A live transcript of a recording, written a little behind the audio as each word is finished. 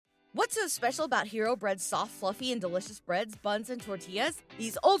What's so special about Hero Bread's soft, fluffy, and delicious breads, buns, and tortillas?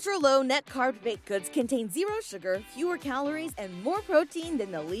 These ultra-low net-carb baked goods contain zero sugar, fewer calories, and more protein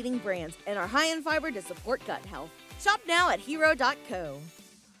than the leading brands, and are high in fiber to support gut health. Shop now at hero.co.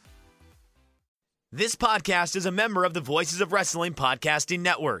 This podcast is a member of the Voices of Wrestling Podcasting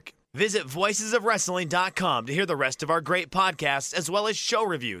Network. Visit voicesofwrestling.com to hear the rest of our great podcasts, as well as show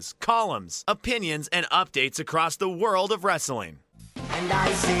reviews, columns, opinions, and updates across the world of wrestling. And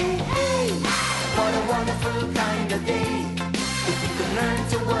I say, hey, what a wonderful kind of day. If you could learn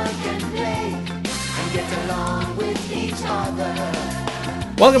to work and play and get along with each other.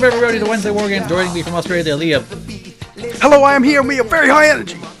 Welcome everybody to Wednesday War Games. Joining me from Australia, Liam. Hello, I am here. We have very high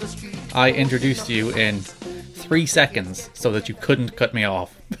energy. I introduced you in 3 seconds so that you couldn't cut me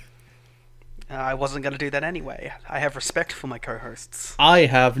off. I wasn't going to do that anyway. I have respect for my co-hosts. I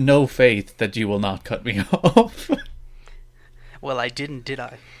have no faith that you will not cut me off. Well, I didn't, did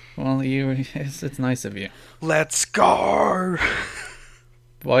I? Well, it's nice of you. Let's go.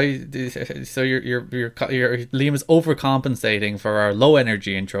 Why? So you're Liam is overcompensating for our low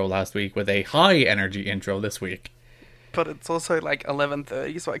energy intro last week with a high energy intro this week. But it's also like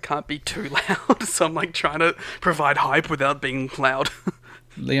 11:30, so I can't be too loud. So I'm like trying to provide hype without being loud.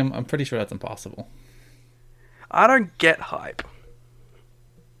 Liam, I'm pretty sure that's impossible. I don't get hype.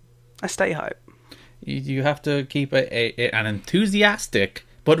 I stay hype. You have to keep an enthusiastic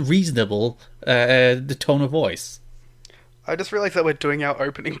but reasonable the tone of voice. I just realized that we're doing our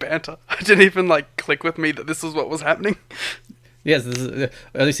opening banter. I didn't even click with me that this is what was happening. Yes, this is,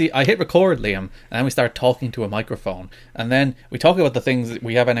 you see, I hit record, Liam, and then we start talking to a microphone, and then we talk about the things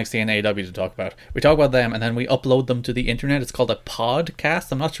we have NXT and AEW to talk about. We talk about them, and then we upload them to the internet. It's called a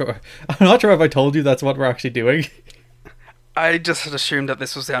podcast. I'm not sure if I told you that's what we're actually doing. I just had assumed that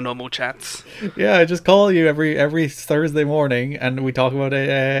this was our normal chats. Yeah, I just call you every Thursday morning, and we talk about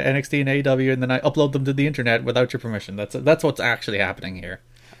NXT and AEW, and then I upload them to the internet without your permission. That's what's actually happening here.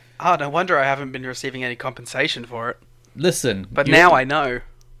 Oh, no wonder I haven't been receiving any compensation for it. Listen, but now I know.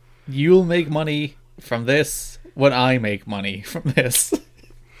 You'll make money from this when I make money from this.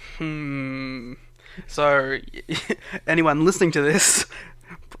 So, anyone listening to this,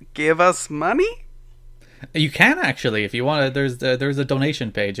 give us money? You can actually, if you want to. There's a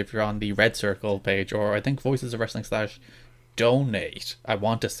donation page if you're on the Red Circle page, or I think Voices of Wrestling /donate. I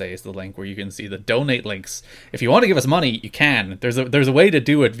want to say is the link where you can see the donate links. If you want to give us money, you can. There's a way to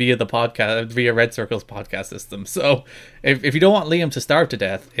do it via the podcast, via Red Circle's podcast system. So if you don't want Liam to starve to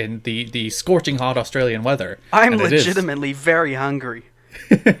death in the scorching hot Australian weather, I'm legitimately very hungry.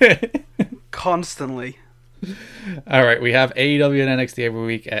 Constantly. All right, we have AEW and NXT every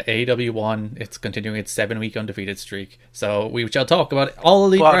week. AEW won. It's continuing its 7-week undefeated streak. So we shall talk about all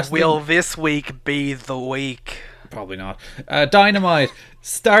Elite Wrestling. But will this week be the week? Probably not. Dynamite,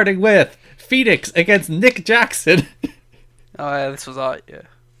 starting with Phoenix against Nick Jackson. Oh yeah, this was odd. Yeah,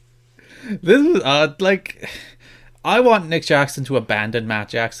 this was odd. I want Nick Jackson to abandon Matt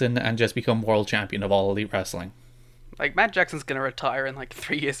Jackson and just become world champion of all Elite Wrestling. Matt Jackson's gonna retire in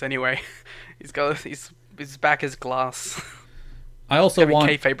 3 years anyway. His back is glass. I also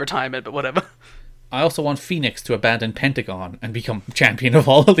want kayfabe retirement, but whatever. I also want Phoenix to abandon Pentagon and become champion of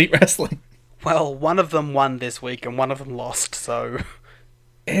all Elite Wrestling. Well, one of them won this week and one of them lost, so...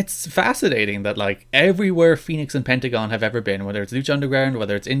 It's fascinating that, everywhere Phoenix and Pentagon have ever been, whether it's Lucha Underground,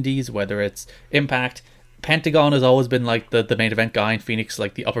 whether it's Indies, whether it's Impact, Pentagon has always been, the main event guy, and Phoenix,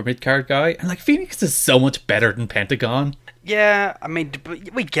 the upper mid-card guy. And, Phoenix is so much better than Pentagon. Yeah, I mean,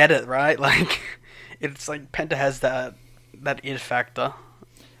 we get it, right? It's Penta has that it factor.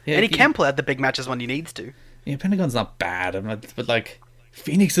 Yeah, and he can play at the big matches when he needs to. Yeah, Pentagon's not bad, but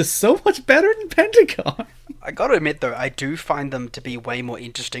Phoenix is so much better than Pentagon. I gotta admit, though, I do find them to be way more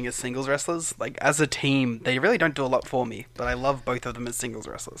interesting as singles wrestlers. As a team, they really don't do a lot for me, but I love both of them as singles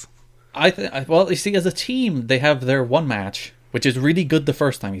wrestlers. Well, you see, as a team, they have their one match, which is really good the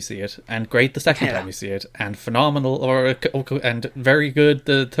first time you see it, and great the second time you see it, and phenomenal, and very good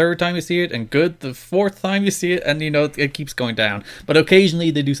the third time you see it, and good the fourth time you see it, and it keeps going down. But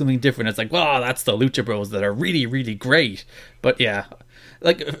occasionally they do something different. It's wow, that's the Lucha Bros that are really, really great. But yeah,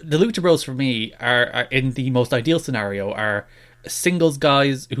 the Lucha Bros for me are in the most ideal scenario are singles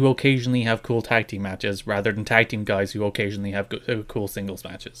guys who occasionally have cool tag team matches, rather than tag team guys who occasionally have cool singles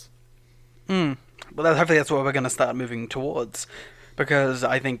matches. Well, hopefully that's what we're going to start moving towards, because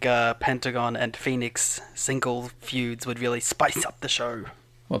I think Pentagon and Phoenix single feuds would really spice up the show.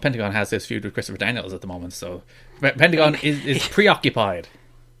 Well, Pentagon has this feud with Christopher Daniels at the moment, so Pentagon is preoccupied.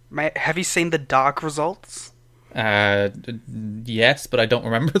 Have you seen the Dark results? Yes, but I don't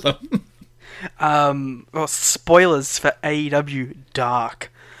remember them. Well, spoilers for AEW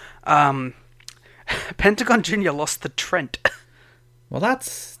Dark. Pentagon Jr. lost to Trent. Well,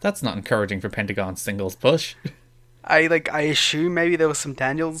 that's not encouraging for Pentagon's singles push. I assume maybe there was some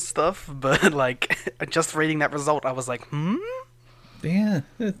Daniels stuff, but like just reading that result, I was like, Yeah,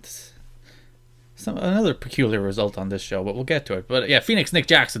 it's another peculiar result on this show, but we'll get to it. But yeah, Phoenix Nick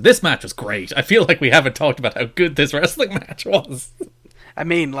Jackson, this match was great. I feel like we haven't talked about how good this wrestling match was. I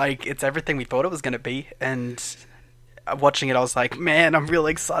mean, like, it's everything we thought it was going to be, and watching it, I was like, man, I'm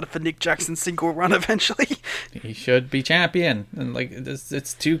really excited for Nick Jackson's single run eventually. He should be champion. And like,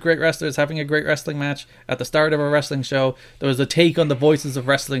 it's two great wrestlers having a great wrestling match at the start of a wrestling show. There was a take on the Voices of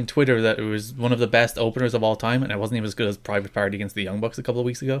Wrestling Twitter that it was one of the best openers of all time, and it wasn't even as good as Private Party against the Young Bucks a couple of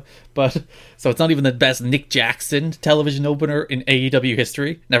weeks ago. But so it's not even the best Nick Jackson television opener in AEW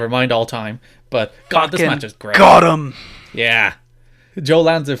history, never mind all time. But God, this match is great. Got him. Yeah. Joe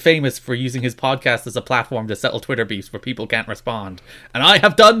Lanza famous for using his podcast as a platform to settle Twitter beefs where people can't respond. And I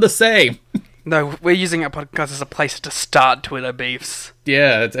have done the same. No, we're using our podcast as a place to start Twitter beefs.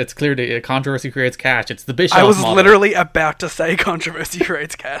 Yeah, it's clear that controversy creates cash. It's the Bischoff I was model. literally about to say controversy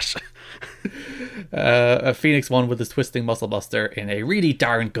creates cash. Phoenix won with his twisting muscle buster in a really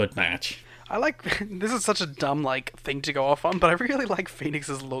darn good match. I like... This is such a dumb, like, thing to go off on, but I really like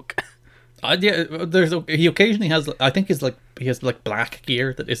Phoenix's look. Yeah, he occasionally has. I think he has black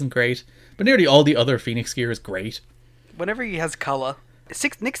gear that isn't great, but nearly all the other Phoenix gear is great. Whenever he has color,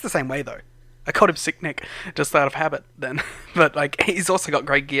 Nick's the same way though. I called him Sick Nick just out of habit then, but like he's also got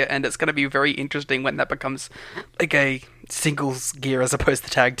great gear, and it's going to be very interesting when that becomes like a singles gear as opposed to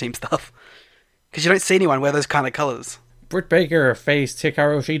tag team stuff, because you don't see anyone wear those kind of colors. Britt Baker faced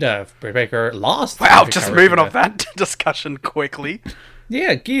Hikaru Shida. Britt Baker lost. Wow, just moving off that discussion quickly.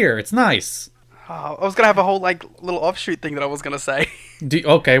 Yeah, gear. It's nice. Oh, I was gonna have a whole like little offshoot thing that I was gonna say.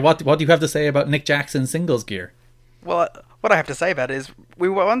 Okay, what do you have to say about Nick Jackson's singles gear? Well, what I have to say about it is we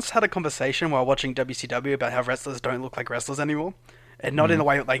once had a conversation while watching WCW about how wrestlers don't look like wrestlers anymore, and not in the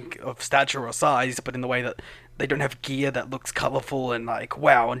way like of stature or size, but in the way that they don't have gear that looks colorful and like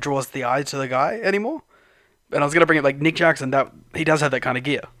wow and draws the eye to the guy anymore. And I was gonna bring it like Nick Jackson, that he does have that kind of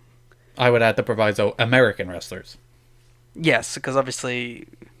gear. I would add the proviso: American wrestlers. Yes, because obviously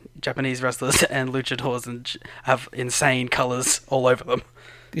Japanese wrestlers and luchadors have insane colors all over them.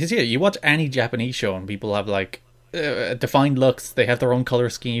 Because yeah, you watch any Japanese show and people have like defined looks. They have their own color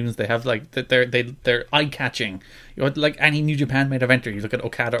schemes. They have like they're eye catching. You know, like any New Japan main eventer. You look at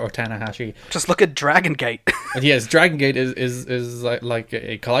Okada or Tanahashi. Just look at Dragon Gate. Yes, Dragon Gate is like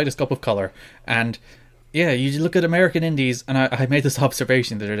a kaleidoscope of color. And yeah, you look at American Indies, and I made this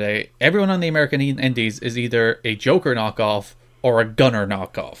observation the other day. Everyone on the American Indies is either a Joker knockoff or a Gunner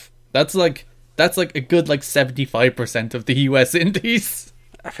knockoff. That's like a good 75% of the US Indies.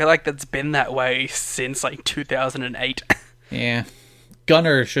 I feel like that's been that way since like 2008. Yeah,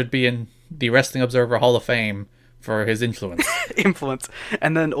 Gunner should be in the Wrestling Observer Hall of Fame for his influence.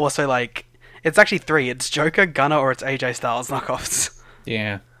 And then also like it's actually 3. It's Joker, Gunner, or it's AJ Styles knockoffs.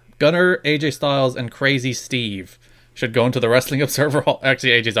 Yeah. Gunner, AJ Styles, and Crazy Steve should go into the Wrestling Observer Hall.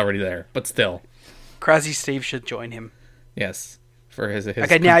 Actually, AJ's already there, but still. Crazy Steve should join him. Yes, for his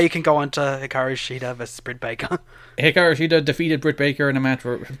okay, now you can go on to Hikaru Shida versus Britt Baker. Hikaru Shida defeated Britt Baker in a match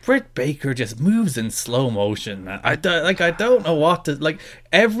where Britt Baker just moves in slow motion. I don't know what to... Like,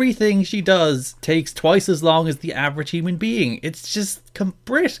 everything she does takes twice as long as the average human being. It's just...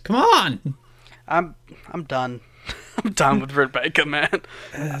 Britt, come on! I'm done. I'm done with Britt Baker, man.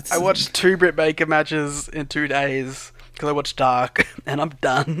 I watched 2 Britt Baker matches in 2 days because I watched Dark, and I'm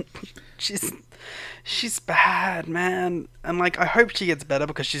done. She's bad, man. And like, I hope she gets better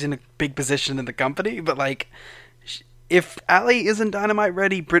because she's in a big position in the company. But like, if Ali isn't Dynamite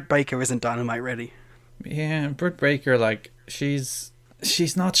ready, Britt Baker isn't Dynamite ready. Yeah, Britt Baker, like, she's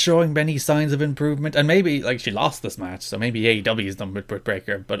not showing many signs of improvement, and maybe like she lost this match, so maybe AEW is done with Britt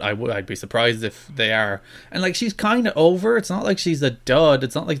Baker, but I'd be surprised if they are. And like, she's kind of over. It's not like she's a dud.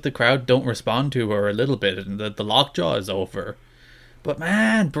 It's not like the crowd don't respond to her a little bit, and the lockjaw is over. But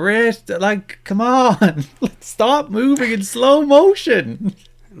man, Britt, like, come on, let's stop moving in slow motion.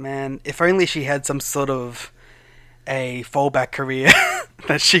 Man, if only she had some sort of a fallback career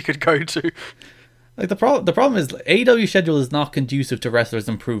that she could go to. Like the problem is AEW schedule is not conducive to wrestlers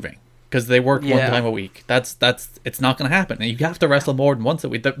improving because they work one time a week. That's it's not going to happen. And you have to wrestle more than once a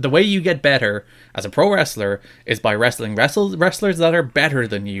week. The way you get better as a pro wrestler is by wrestling wrestlers that are better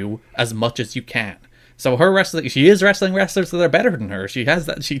than you as much as you can. So she is wrestling wrestlers that are better than her. She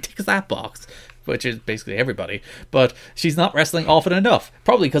ticks that box, which is basically everybody. But she's not wrestling often enough,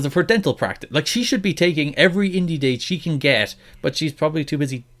 probably because of her dental practice. Like, she should be taking every indie date she can get, but she's probably too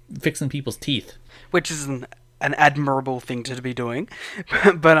busy fixing people's teeth. Which is an an admirable thing to be doing.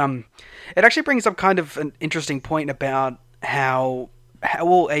 But it actually brings up kind of an interesting point about how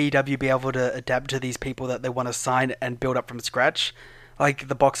will AEW be able to adapt to these people that they want to sign and build up from scratch? Like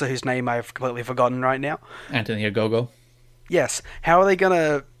the boxer whose name I've completely forgotten right now. Anthony Ogogo. Yes. How are they going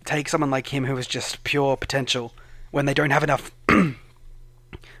to take someone like him who is just pure potential when they don't have enough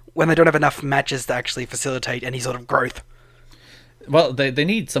when they don't have enough matches to actually facilitate any sort of growth? Well, they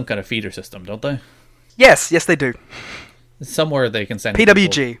need some kind of feeder system, don't they? Yes, they do. Somewhere they can send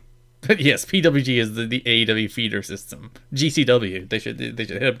PWG. Yes, PWG is the AEW feeder system. GCW. They should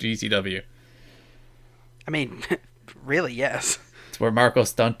hit up GCW. I mean, really, yes. It's where Marco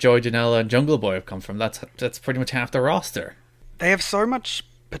Stunt, Joey Janela, and Jungle Boy have come from. That's pretty much half the roster. They have so much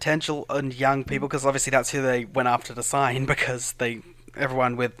potential in young people because obviously that's who they went after to sign, because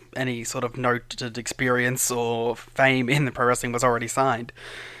everyone with any sort of noted experience or fame in the pro wrestling was already signed.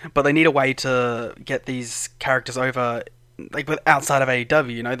 But they need a way to get these characters over, like with outside of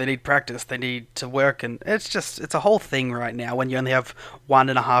AEW, you know, they need practice, they need to work, and it's a whole thing right now when you only have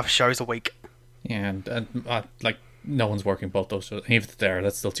 1.5 shows a week. Yeah, and like no one's working both those shows. Even if they're there,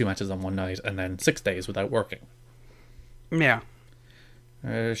 that's still 2 matches on one night, and then 6 days without working. Yeah.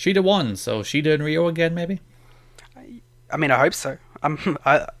 Shida won, so Shida and Rio again, maybe? I mean, I hope so.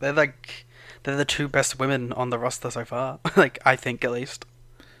 They're the 2 best women on the roster so far. Like, I think at least.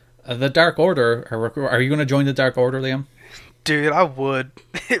 The Dark Order, are you going to join the Dark Order, Liam? Dude, I would.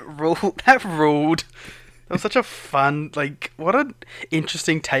 It ruled. That ruled. That was such a fun, like, what an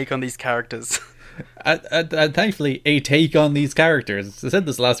interesting take on these characters. And thankfully, a take on these characters. I said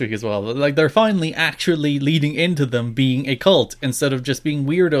this last week as well. Like, they're finally actually leading into them being a cult instead of just being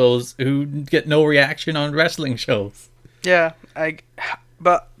weirdos who get no reaction on wrestling shows. Yeah,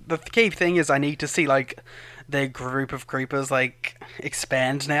 but the key thing is I need to see, like, their group of creepers, like,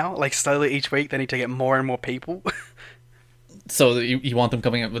 expand now. Like, slowly each week they need to get more and more people. So you want them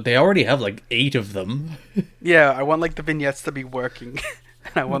coming up, but they already have, like, 8 of them. Yeah, I want, like, the vignettes to be working.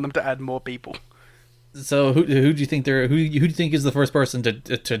 And I want them to add more people. So who do you think who do you think is the first person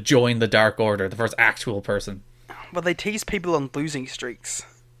to join the Dark Order? The first actual person? Well, they tease people on losing streaks.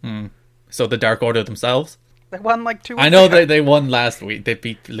 So the Dark Order themselves? They won like 2 weeks I know ago. they won last week. They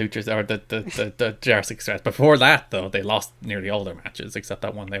beat Luchas or the Jurassic Express. Before that, though, they lost nearly all their matches except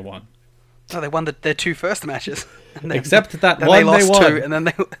that one they won. No, they won their 2 first matches. And Except that then one they lost won. 2, and then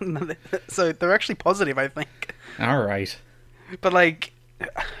they so they're actually positive, I think. All right. But like,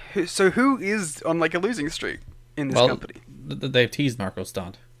 so who is on like a losing streak in this company? They've teased Marco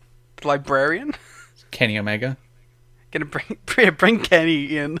Stunt. The Librarian? Kenny Omega. Gonna bring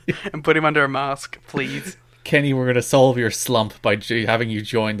Kenny in and put him under a mask, please. Kenny, we're gonna solve your slump by having you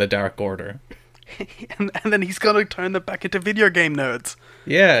join the Dark Order. and then he's gonna turn them back into video game nerds.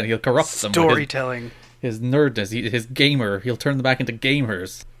 Yeah, and he'll corrupt them. Storytelling. His nerdness, his gamer. He'll turn them back into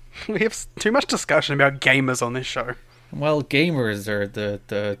gamers. We have too much discussion about gamers on this show. Well, gamers are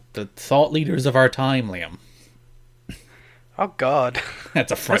the thought leaders of our time, Liam. Oh God,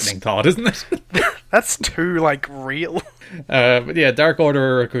 That's a frightening thought, isn't it? that's too like real. But yeah, Dark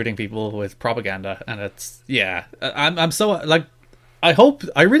Order are recruiting people with propaganda, and it's I'm so like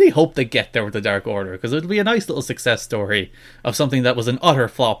I really hope they get there with the Dark Order, because it'll be a nice little success story of something that was an utter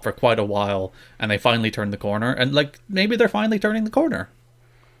flop for quite a while, and they finally turned the corner, and like maybe they're finally turning the corner.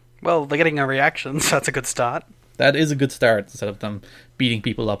 Well, they're getting a reaction, so that's a good start. That is a good start, instead of them beating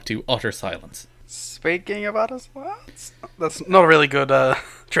people up to utter silence. Speaking of others, that's not a really good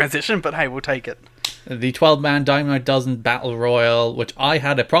transition, but hey, we'll take it. The 12-man Dynamite Dozen Battle Royal, which I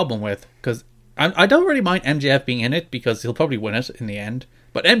had a problem with, because I don't really mind MJF being in it, because he'll probably win it in the end,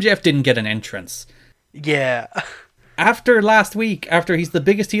 but MJF didn't get an entrance. Yeah. After last week, after he's the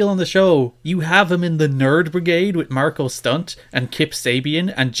biggest heel on the show, you have him in the Nerd Brigade with Marco Stunt and Kip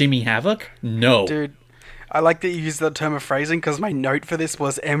Sabian and Jimmy Havoc? No. Dude, I like that you use that term of phrasing, because my note for this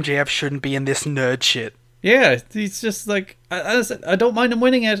was MJF shouldn't be in this nerd shit. Yeah, he's just like, I don't mind him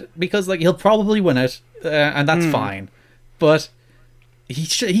winning it, because like he'll probably win it, and that's fine. But he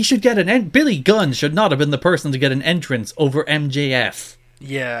should get an Billy Gunn should not have been the person to get an entrance over MJF.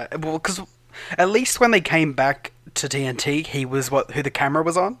 Yeah, well, because at least when they came back to TNT, he was who the camera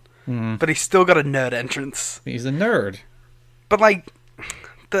was on. But he's still got a nerd entrance. He's a nerd. But like,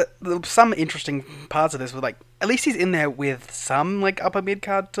 some interesting parts of this were like, at least he's in there with some like upper mid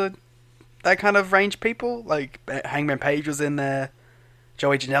card to that kind of range people. Like Hangman Page was in there,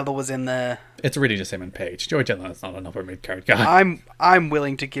 Joey Janela was in there. It's really just him and Page. Joey Janela's not an upper mid card guy. I'm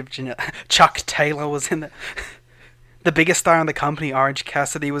willing to give Chuck Taylor was in there. The biggest star in the company, Orange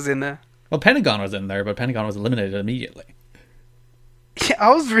Cassidy, was in there. Well, Pentagon was in there, but Pentagon was eliminated immediately. Yeah,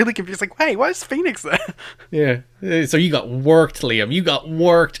 I was really confused. Like, hey, why is Phoenix there? Yeah. So you got worked, Liam. You got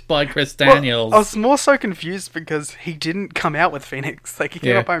worked by Chris Daniels. Well, I was more so confused because he didn't come out with Phoenix. Like, he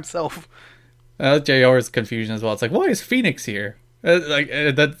came out by himself. JR's confusion as well. It's like, why is Phoenix here?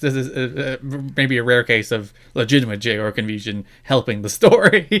 This is maybe a rare case of legitimate JR confusion helping the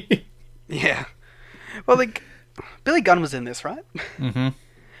story. Yeah. Well, like, Billy Gunn was in this, right? Mm-hmm.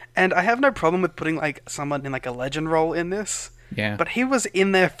 And I have no problem with putting, like, someone in, like, a legend role in this. Yeah. But he was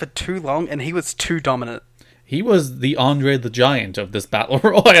in there for too long, and he was too dominant. He was the Andre the Giant of this Battle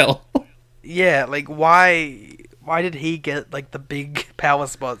Royal. Yeah, like, why did he get, like, the big power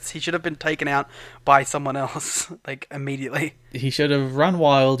spots? He should have been taken out by someone else, like, immediately. He should have run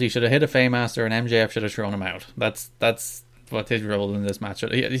wild, he should have hit a Faymaster, and MJF should have thrown him out. That's what his role in this match.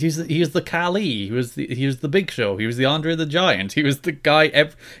 He was the Khali. He was the Big Show. He was the Andre the Giant. He was the guy.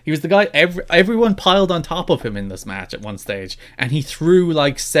 Everyone piled on top of him in this match at one stage, and he threw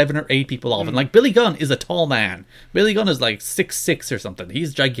like 7 or 8 people off. And like Billy Gunn is a tall man. Billy Gunn is like 6'6" or something.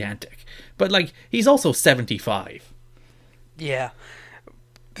 He's gigantic, but like he's also 75. Yeah,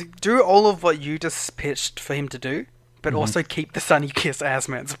 do all of what you just pitched for him to do, but also keep the Sunny Kiss ass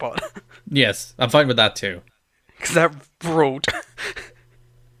man spot. Yes, I'm fine with that too. Because that ruled.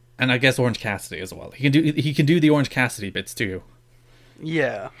 And I guess Orange Cassidy as well. He can do the Orange Cassidy bits too.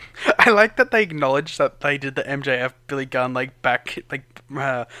 Yeah, I like that they acknowledged that they did the MJF Billy Gunn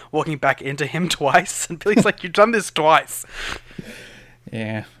walking back into him twice, and Billy's like, "You've done this twice."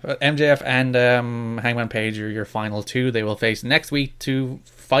 Yeah, MJF and Hangman Page are your final two. They will face next week to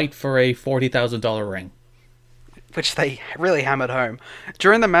fight for a $40,000 ring. Which they really hammered home.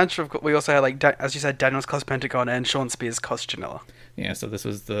 During the match, we also had, like, as you said, Daniels cost Pentagon and Sean Spears cost Janela. Yeah, so this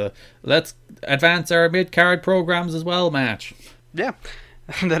was the let's advance our mid-card programs as well match. Yeah.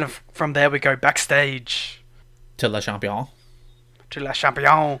 And then from there we go backstage. To Le Champion. To Le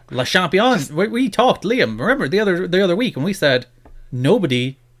Champion. Le Champion. We talked, Liam, remember the other week when we said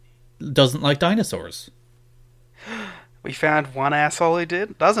nobody doesn't like dinosaurs. We found one asshole who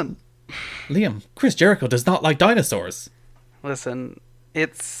doesn't. Liam, Chris Jericho does not like dinosaurs. Listen,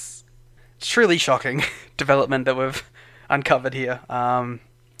 it's truly shocking development that we've uncovered here.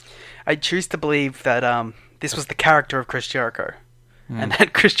 I choose to believe that this was the character of Chris Jericho, and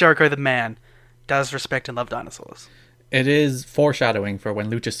that Chris Jericho, the man, does respect and love dinosaurs. It is foreshadowing for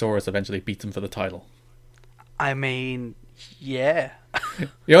when Luchasaurus eventually beats him for the title. I mean, yeah. You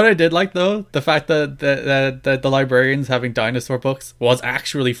know what I did like, though? The fact that the librarians having dinosaur books was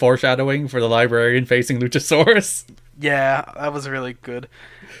actually foreshadowing for the librarian facing Luchasaurus. Yeah, that was really good.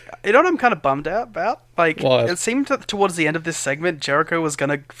 You know what I'm kind of bummed out about? Like, what? It seemed towards the end of this segment, Jericho was going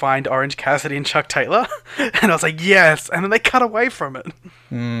to find Orange Cassidy and Chuck Taylor. And I was like, yes! And then they cut away from it.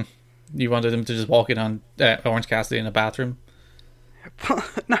 You wanted him to just walk in on Orange Cassidy in a bathroom?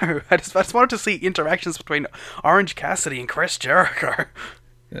 No, I just wanted to see interactions between Orange Cassidy and Chris Jericho.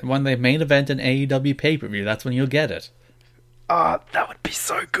 When they main event an AEW pay-per-view, that's when you'll get it. That would be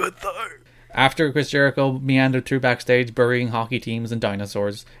so good, though. After Chris Jericho meandered through backstage, burying hockey teams and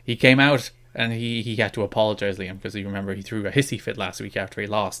dinosaurs, he came out and he had to apologise, Liam, because you remember he threw a hissy fit last week after he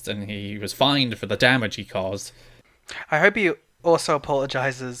lost, and he was fined for the damage he caused. I hope he also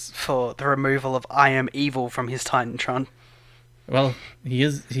apologises for the removal of I Am Evil from his Titantron. Well, he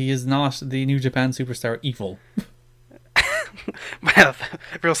is not the New Japan superstar Evil. Well,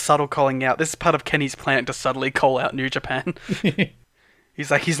 real subtle calling out. This is part of Kenny's plan to subtly call out New Japan. He's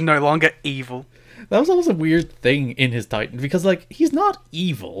like, he's no longer evil. That was always a weird thing in his Titan, because, like, he's not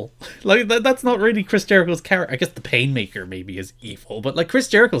evil. Like, that's not really Chris Jericho's character. I guess the Painmaker maybe is evil, but, like, Chris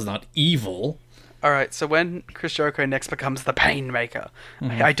Jericho's not evil. Alright, so when Chris Jericho next becomes the Painmaker,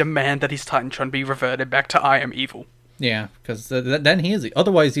 I demand that his Titantron be reverted back to I Am Evil. Yeah, because then he is.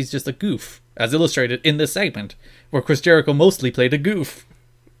 Otherwise, he's just a goof, as illustrated in this segment, where Chris Jericho mostly played a goof.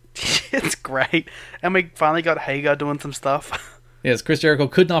 It's great. And we finally got Hager doing some stuff. Yes, Chris Jericho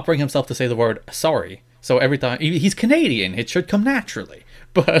could not bring himself to say the word sorry. So every time... He's Canadian, it should come naturally.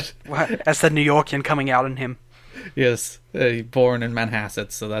 But... As the New Yorkian coming out in him. Yes, born in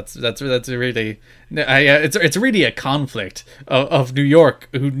Manhasset, so that's really... it's really a conflict of New York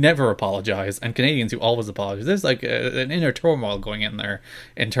who never apologize and Canadians who always apologize. There's like an inner turmoil going in there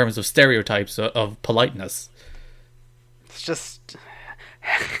in terms of stereotypes of politeness. It's just...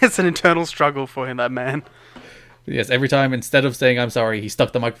 It's an internal struggle for him, that man. Yes, every time, instead of saying I'm sorry, he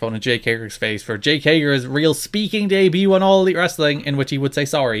stuck the microphone in Jake Hager's face for Jake Hager's real speaking debut on All Elite Wrestling, in which he would say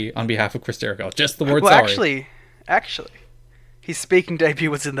sorry on behalf of Chris Jericho. Just the word sorry. Actually, his speaking debut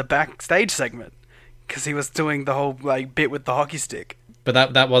was in the backstage segment, because he was doing the whole bit with the hockey stick.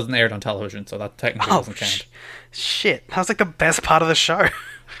 But that wasn't aired on television, so that technically doesn't count. Shit, that was like the best part of the show.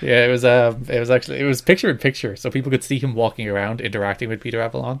 Yeah, it was picture in picture, so people could see him walking around interacting with Peter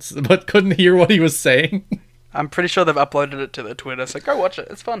Avalon, but couldn't hear what he was saying. I'm pretty sure they've uploaded it to their Twitter, so go watch it.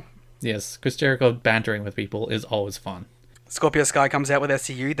 It's fun. Yes, Chris Jericho bantering with people is always fun. Scorpio Sky comes out with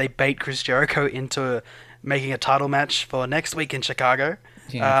SCU. They bait Chris Jericho into making a title match for next week in Chicago.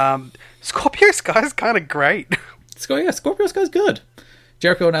 Yeah. Scorpio Sky's kind of great. Scorpio Sky's good.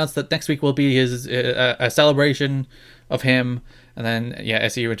 Jericho announced that next week will be his a celebration of him, and then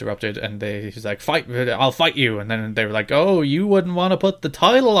SCU interrupted, and he's like, I'll fight you, and then they were like, oh, you wouldn't want to put the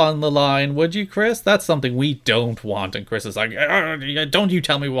title on the line, would you, Chris? That's something we don't want. And Chris is like, don't you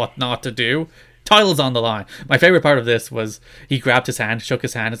tell me what not to do. Title's on the line. My favorite part of this was he grabbed his hand, shook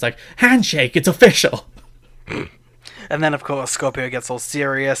his hand, it's like, handshake, it's official. And then of course Scorpio gets all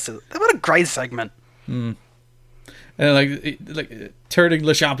serious. What a great segment. And like turning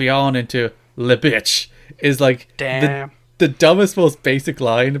Le Champion into Le Bitch is like damn the dumbest, most basic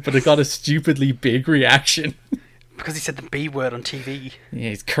line, but it got a stupidly big reaction. Because he said the B word on TV. Yeah,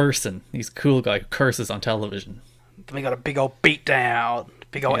 he's cursing. He's a cool guy who curses on television. Then we got a big old beatdown.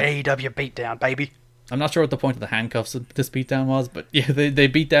 Big old AEW beatdown, baby. I'm not sure what the point of the handcuffs of this beatdown was, but yeah, they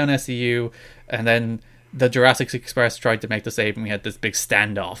beat down SCU, and then the Jurassic Express tried to make the save, and we had this big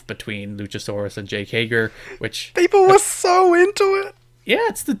standoff between Luchasaurus and Jake Hager, which... People were so into it! Yeah,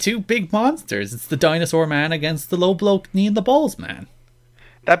 it's the two big monsters. It's the dinosaur man against the low bloke knee in the balls man.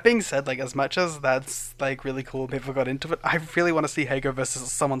 That being said, like, as much as that's, like, really cool and people got into it, I really want to see Hager versus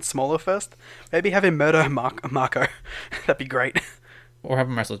someone smaller first. Maybe have him murder Marco. That'd be great. Or have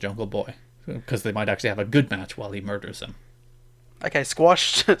him wrestle Jungle Boy, because they might actually have a good match while he murders him. Okay,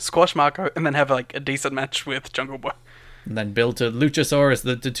 squash Marco, and then have like a decent match with Jungle Boy. And then build to Luchasaurus,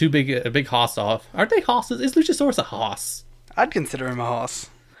 the two big hoss off. Are they hosses? Is Luchasaurus a hoss? I'd consider him a hoss.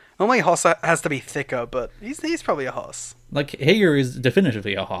 Normally a hoss has to be thicker, but he's probably a hoss. Like, Hager is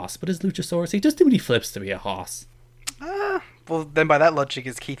definitively a hoss, but is Luchasaurus? He does too many flips to be a hoss. Well, then by that logic,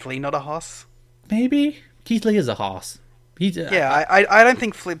 is Keith Lee not a hoss? Maybe. Keith Lee is a hoss. I don't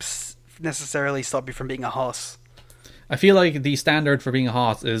think flips necessarily stop you from being a hoss. I feel like the standard for being a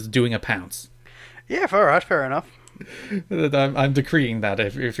hoss is doing a pounce. Yeah, fair enough. I'm decreeing that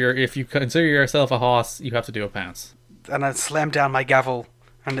if you consider yourself a hoss, you have to do a pounce. And I slam down my gavel,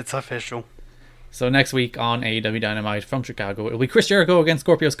 and it's official. So next week on AEW Dynamite from Chicago, it'll be Chris Jericho against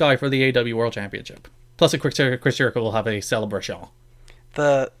Scorpio Sky for the AEW World Championship. Plus, Chris Jericho will have a celebration.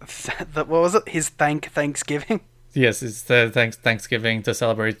 The what was it? His Thanksgiving. Yes, it's Thanksgiving to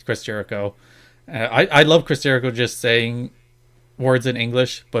celebrate Chris Jericho. I love Chris Jericho just saying words in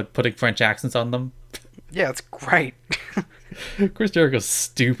English but putting French accents on them. Yeah, it's great. Chris Jericho's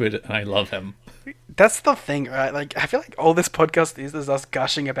stupid and I love him. That's the thing, right? Like, I feel like all this podcast is us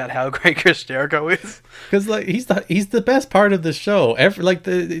gushing about how great Chris Jericho is. Because like he's the best part of the show.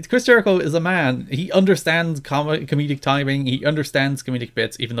 Chris Jericho is a man. He understands comedic timing. He understands comedic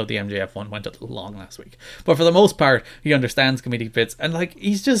bits. Even though the MJF one went a little long last week, but for the most part, he understands comedic bits. And like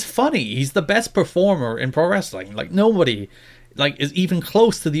he's just funny. He's the best performer in pro wrestling. Like nobody is even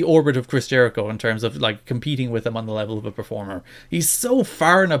close to the orbit of Chris Jericho in terms of like competing with him on the level of a performer. He's so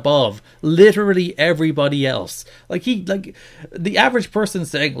far and above literally everybody else. Like the average person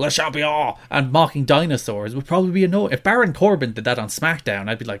saying Le Champion and mocking dinosaurs would probably be annoying. If Baron Corbin did that on SmackDown,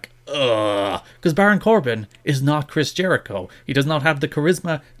 I'd be like, ugh, because Baron Corbin is not Chris Jericho. He does not have the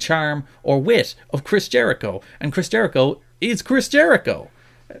charisma, charm, or wit of Chris Jericho, and Chris Jericho is Chris Jericho.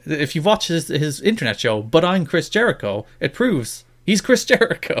 If you've watched his internet show, But I'm Chris Jericho, it proves he's Chris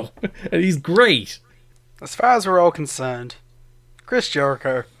Jericho. And he's great. As far as we're all concerned, Chris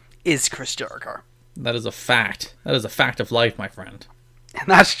Jericho is Chris Jericho. That is a fact. That is a fact of life, my friend. And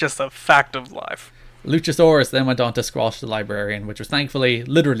that's just a fact of life. Luchasaurus then went on to squash the Librarian, which was thankfully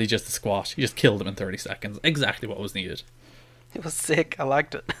literally just a squash. He just killed him in 30 seconds. Exactly what was needed. It was sick. I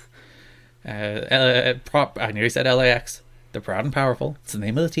liked it. I nearly said LAX. They're proud and powerful. It's the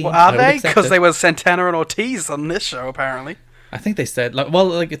name of the team. Well, are they? Because they were Santana and Ortiz on this show, apparently. I think they said,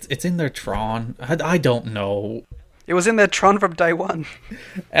 it's in their Tron. I don't know. It was in their Tron from day one.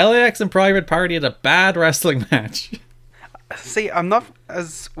 LAX and Private Party had a bad wrestling match. See, I'm not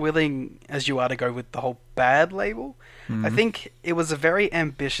as willing as you are to go with the whole bad label. Mm-hmm. I think it was a very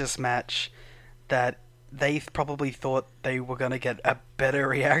ambitious match that they probably thought they were going to get a better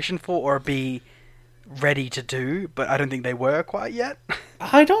reaction for or be ready to do, but I don't think they were quite yet.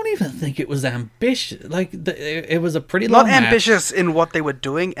 I don't even think it was ambitious. It was a pretty long match. Not ambitious in what they were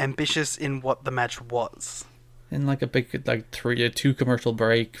doing, ambitious in what the match was. In like a big 2 commercial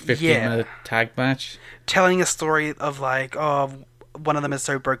break, 15-minute tag match. Telling a story of one of them is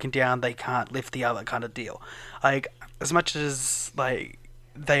so broken down they can't lift the other kind of deal. Like, as much as like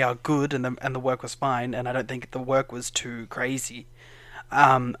they are good and the work was fine, and I don't think the work was too crazy.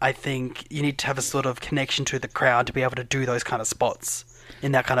 I think you need to have a sort of connection to the crowd to be able to do those kind of spots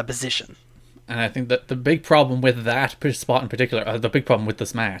in that kind of position. And I think that the big problem with that spot in particular, the big problem with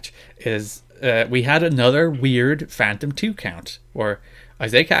this match, is we had another weird Phantom 2 count, where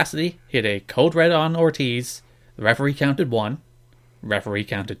Isaiah Cassidy hit a code red on Ortiz, the referee counted 1, the referee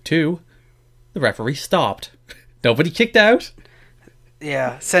counted 2, the referee stopped. Nobody kicked out.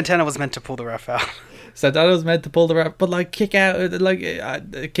 Yeah, Santana was meant to pull the ref out. Santana was meant to pull the ref, but like kick out,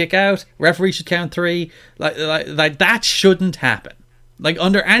 kick out. Referee should count 3. Like that shouldn't happen. Like,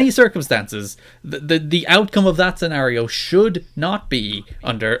 under any circumstances, the outcome of that scenario should not be,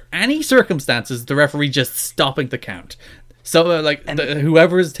 under any circumstances, the referee just stopping the count. So,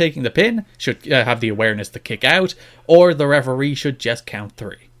 whoever is taking the pin should have the awareness to kick out, or the referee should just count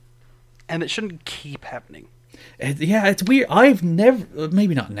 3. And it shouldn't keep happening. Yeah, it's weird. I've never,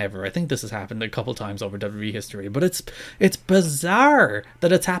 maybe not never, I think this has happened a couple times over WWE history, but it's bizarre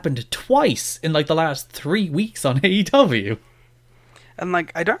that it's happened twice in, like, the last 3 weeks on AEW. And,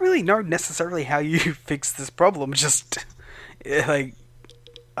 like, I don't really know necessarily how you fix this problem. Just, like,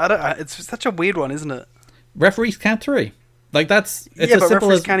 I don't. It's such a weird one, isn't it? Referees count 3. Like, it's yeah, as but simple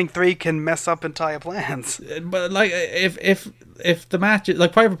referees as counting 3 can mess up entire plans. But like, if the match,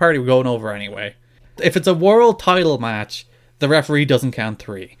 like, Private Party, we're going over anyway. If it's a world title match, the referee doesn't count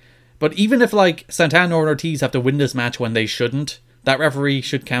 3. But even if, like, Santana or Ortiz have to win this match when they shouldn't, that referee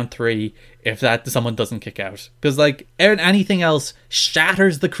should count 3 if that someone doesn't kick out. Because, like, anything else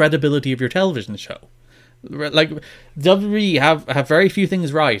shatters the credibility of your television show. Like, WWE have very few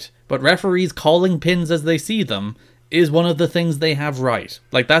things right, but referees calling pins as they see them is one of the things they have right.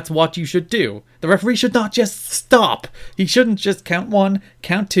 Like, that's what you should do. The referee should not just stop. He shouldn't just count 1,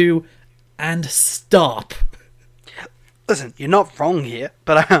 count 2, and stop. Listen, you're not wrong here,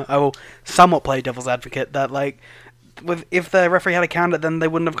 but I will somewhat play devil's advocate that, like, if the referee had a counter, then they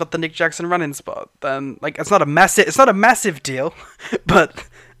wouldn't have got the Nick Jackson run-in spot. Then, like, it's not a massive deal, but,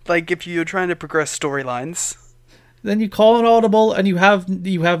 like, if you're trying to progress storylines, then you call an audible, and you have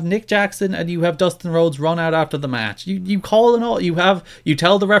Nick Jackson and you have Dustin Rhodes run out after the match. You call an audible. You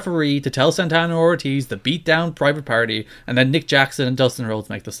tell the referee to tell Santana or Ortiz to beat down Private Party, and then Nick Jackson and Dustin Rhodes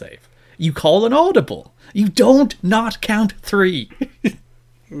make the save. You call an audible. You don't not count 3.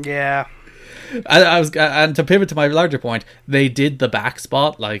 Yeah. And to pivot to my larger point, they did the back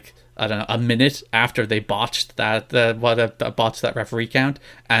spot, like, I don't know, a minute after they botched that referee count,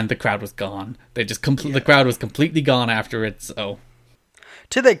 and the crowd was gone. They just the crowd was completely gone after it. So,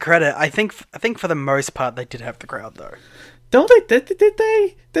 to their credit, I think for the most part they did have the crowd though. Don't they? Did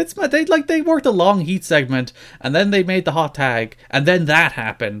they? They worked a long heat segment, and then they made the hot tag, and then that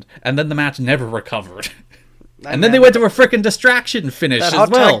happened, and then the match never recovered. And then they went to a frickin' distraction finish as well.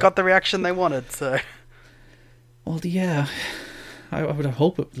 That hot tag got the reaction they wanted, so. Well, yeah. I would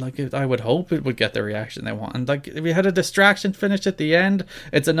hope it would get the reaction they want. And, like, we had a distraction finish at the end.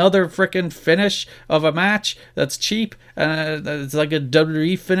 It's another frickin' finish of a match that's cheap. It's like a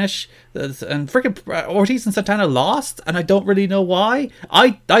WWE finish. And frickin' Ortiz and Santana lost, and I don't really know why.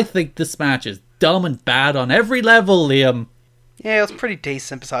 I think this match is dumb and bad on every level, Liam. Yeah, it was pretty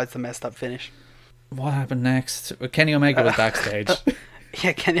decent besides the messed up finish. What happened next? Kenny Omega was backstage.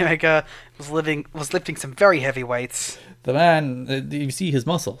 Yeah, Kenny Omega was lifting some very heavy weights. The man, you see his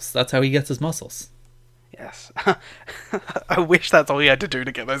muscles. That's how he gets his muscles. Yes. I wish that's all he had to do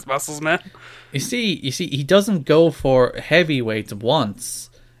to get those muscles, man. You see, he doesn't go for heavy weights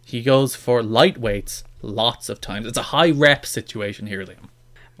once. He goes for light weights lots of times. It's a high rep situation here, Liam.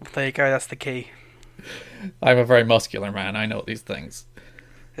 Well, there you go, that's the key. I'm a very muscular man, I know these things.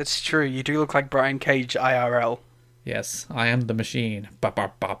 It's true, you do look like Brian Cage IRL. Yes, I am the machine. Ba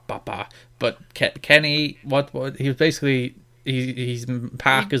ba ba ba ba. But Kenny, what he was basically, he's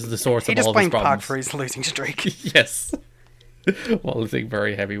Pac is the source of all his problems. He just blamed Pac for his losing streak. Yes. While lifting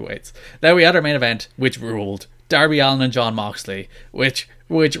very heavy weights. Then we had our main event, which ruled. Darby Allin and Jon Moxley, which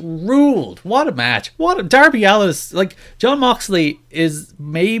ruled. What a match. Darby Allin is, like, Jon Moxley is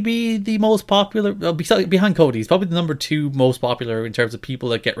maybe the most popular, behind Cody, he's probably the number 2 most popular in terms of people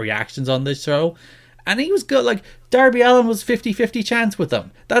that get reactions on this show. And he was good. Like, Darby Allin was 50-50 chance with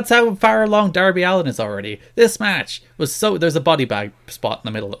him. That's how far along Darby Allin is already. This match was there's a body bag spot in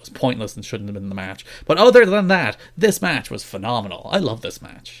the middle that was pointless and shouldn't have been in the match. But other than that, this match was phenomenal. I love this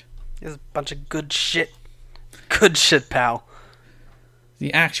match. It's a bunch of good shit. Good shit, pal.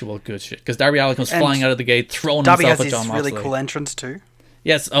 The actual good shit. Because Darby Allin comes flying out of the gate, throwing himself at Jon Moxley. Darby has this really cool entrance too.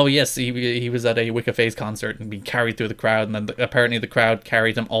 Yes, oh yes, he was at a Wicca Phase concert and being carried through the crowd, and then apparently the crowd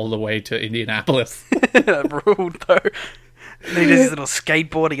carried him all the way to Indianapolis. That ruled, though. And he does his little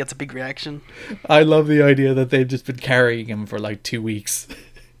skateboard, he gets a big reaction. I love the idea that they've just been carrying him for like 2 weeks.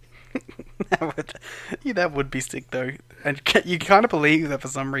 That would be sick, though. And you kind of believe that for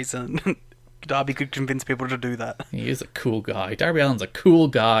some reason Darby could convince people to do that. He is a cool guy. Darby Allin's a cool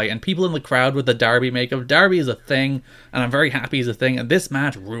guy, and people in the crowd with the Darby makeup. Darby is a thing, and I'm very happy he's a thing, and this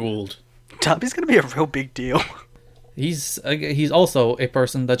match ruled. Darby's going to be a real big deal. He's also a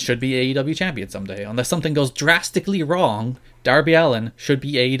person that should be AEW champion someday. Unless something goes drastically wrong, Darby Allin should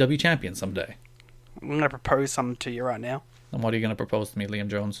be AEW champion someday. I'm going to propose something to you right now. And what are you going to propose to me, Liam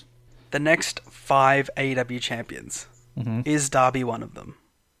Jones? The next 5 AEW champions. Is Darby one of them?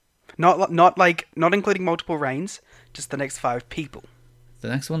 Not including multiple reigns, just the next 5 people. The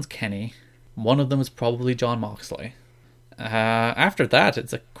next one's Kenny. One of them is probably Jon Moxley. After that,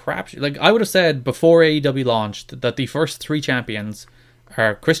 it's a crap. Like I would have said before AEW launched that the first 3 champions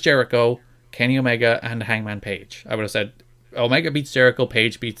are Chris Jericho, Kenny Omega, and Hangman Page. I would have said Omega beats Jericho,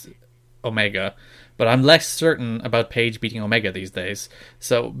 Page beats Omega. But I'm less certain about Page beating Omega these days.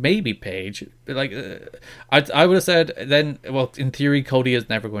 So maybe Page. Like, I would have said then, well, in theory, Cody is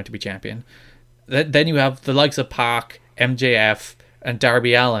never going to be champion. Then you have the likes of Pac, MJF, and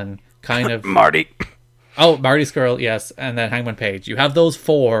Darby Allin, kind of... Marty. Oh, Marty Scurll, yes. And then Hangman Page. You have those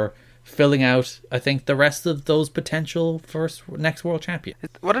 4 filling out, I think, the rest of those potential next world champion.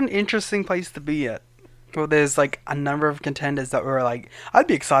 What an interesting place to be at. Well, there's like a number of contenders that were like, I'd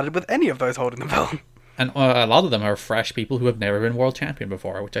be excited with any of those holding the belt. And a lot of them are fresh people who have never been world champion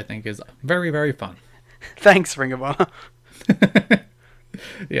before, which I think is very, very fun. Thanks, Ring of Honor.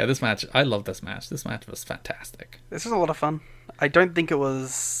 Yeah, this match, I love this match. This match was fantastic. This was a lot of fun. I don't think it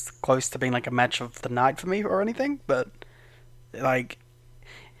was close to being like a match of the night for me or anything, but like,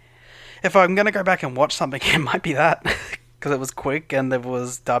 if I'm going to go back and watch something, it might be that. Because it was quick and there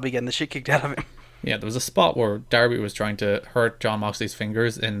was Darby getting the shit kicked out of him. Yeah, there was a spot where Darby was trying to hurt Jon Moxley's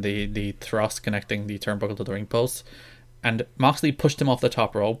fingers in the thrust connecting the turnbuckle to the ring post, and Moxley pushed him off the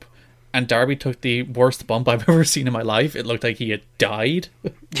top rope, and Darby took the worst bump I've ever seen in my life. It looked like he had died.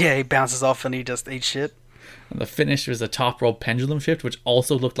 Yeah, he bounces off and he just eats shit. And the finish was a top rope pendulum shift, which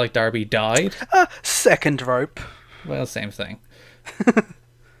also looked like Darby died. Second rope. Well, same thing.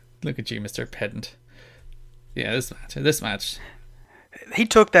 Look at you, Mr. Pedant. Yeah, this match... He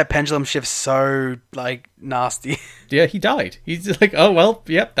took that pendulum shift so, like, nasty. Yeah, he died. He's just like, oh, well,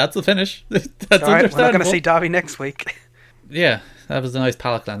 yep, that's the finish. That's all right, understandable. we're not going to see Darby next week. Yeah, that was a nice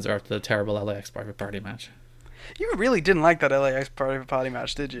palate cleanser after the terrible LAX Private Party match. You really didn't like that LAX Private Party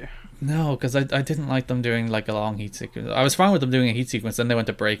match, did you? No, because I didn't like them doing, like, a long heat sequence. I was fine with them doing a heat sequence, then they went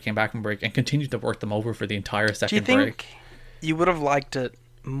to break, came back and break, and continued to work them over for the entire second break. Do you think you would have liked it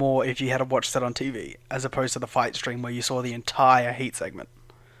more if you had watched that on TV, as opposed to the fight stream where you saw the entire heat segment?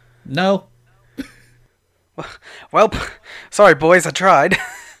 No. Well, sorry boys, I tried.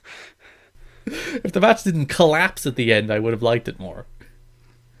 If the match didn't collapse at the end, I would have liked it more.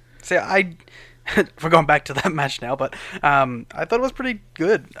 See, we're going back to that match now, but I thought it was pretty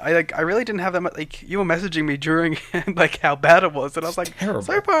good. I really didn't have that much. Like, you were messaging me during like how bad it was, and I was like, terrible.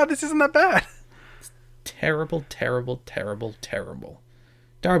 So far this isn't that bad. It's terrible, terrible, terrible, terrible.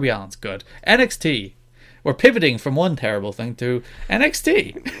 Darby Allin's good. NXT. We're pivoting from one terrible thing to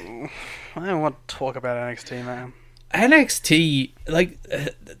NXT. I don't want to talk about NXT, man. NXT, like,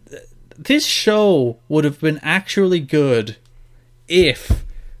 this show would have been actually good if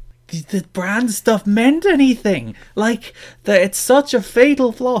the brand stuff meant anything. Like, it's such a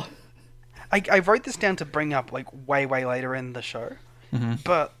fatal flaw. I wrote this down to bring up, like, way later in the show. Mm-hmm.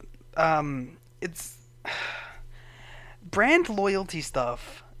 But, it's... brand loyalty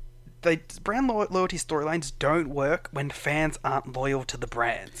stuff... brand loyalty storylines don't work when fans aren't loyal to the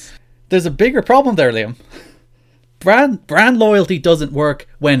brands. There's a bigger problem there, Liam. Brand loyalty doesn't work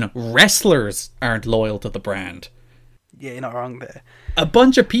when wrestlers aren't loyal to the brand. Yeah, you're not wrong there. A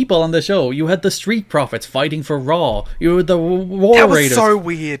bunch of people on the show. You had the Street Profits fighting for Raw. You had the War That was Raiders. so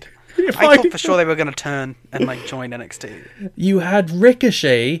weird. I thought for sure they were going to turn and like join NXT. You had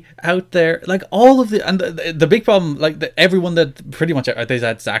Ricochet out there, like all of the, and the big problem, like everyone that pretty much, they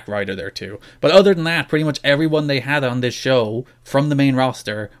had Zack Ryder there too, but other than that, pretty much everyone they had on this show from the main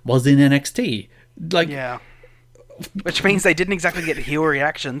roster was in NXT. Like, yeah, which means they didn't exactly get heel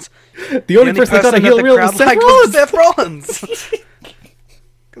reactions. The only person that got a heel reel was Seth Rollins.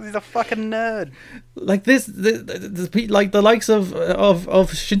 Because he's a fucking nerd. Like this, like the likes of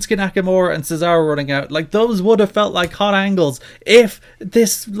Shinsuke Nakamura and Cesaro running out, like those would have felt like hot angles if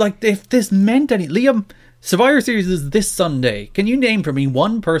this meant any. Liam, Survivor Series is this Sunday. Can you name for me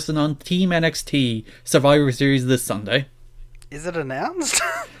one person on Team NXT Survivor Series this Sunday? Is it announced?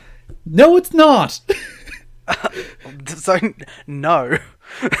 No, it's not. So, no.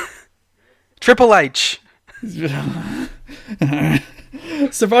 Triple H.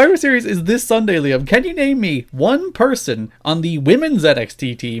 Survivor Series is this Sunday, Liam. Can you name me one person on the women's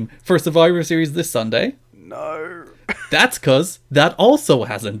NXT team for Survivor Series this Sunday? No. That's because that also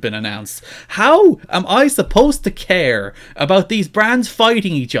hasn't been announced. How am I supposed to care about these brands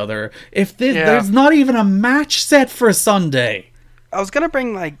fighting each other if there's not even a match set for Sunday? I was going to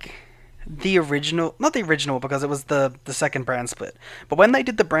bring, like, the original... Not the original, because it was the second brand split. But when they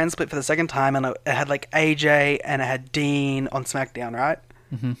did the brand split for the second time, and it had, like, AJ and it had Dean on SmackDown, right?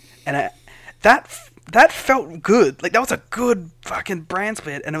 Mm-hmm. And that felt good. Like, that was a good fucking brand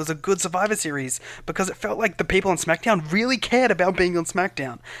split, and it was a good Survivor Series, because it felt like the people on SmackDown really cared about being on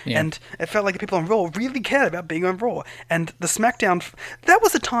SmackDown. Yeah. And it felt like the people on Raw really cared about being on Raw. And the SmackDown... That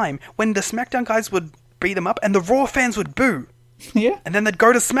was a time when the SmackDown guys would beat them up, and the Raw fans would boo. Yeah. And then they'd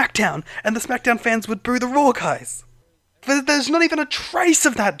go to SmackDown, and the SmackDown fans would boo the Raw guys. But there's not even a trace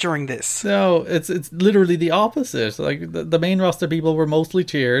of that during this. No, it's literally the opposite. Like, the main roster people were mostly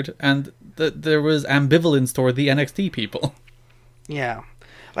cheered, and there was ambivalence toward the NXT people. Yeah.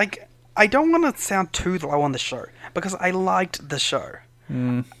 Like, I don't want to sound too low on the show, because I liked the show.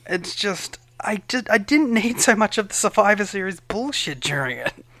 Mm. It's just, I didn't need so much of the Survivor Series bullshit during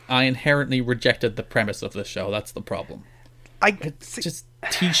it. I inherently rejected the premise of the show, that's the problem. It's just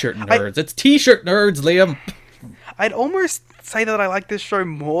t-shirt nerds. It's t-shirt nerds, Liam. I'd almost say that I like this show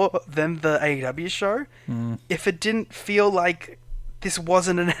more than the AEW show if it didn't feel like this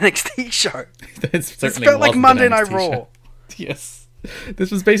wasn't an NXT show. It felt like Monday Night Raw. Yes. This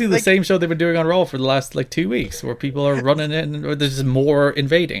was basically the same show they've been doing on Raw for the last 2 weeks, where people are running in, or there's just more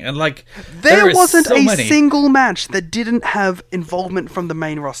invading. And there wasn't a single match that didn't have involvement from the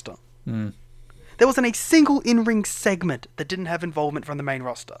main roster. Mm. There wasn't a single in-ring segment that didn't have involvement from the main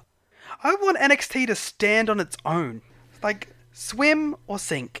roster. I want NXT to stand on its own. Like, swim or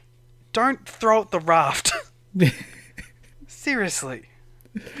sink. Don't throw at the raft. Seriously.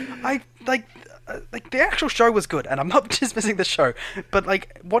 The actual show was good, and I'm not dismissing the show, but,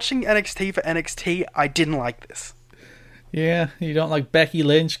 watching NXT for NXT, I didn't like this. Yeah, you don't like Becky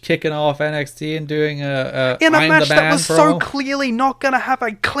Lynch kicking off NXT and doing a in a match that was promo? So clearly not going to have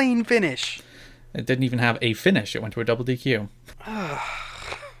a clean finish. It didn't even have a finish. It went to a double DQ.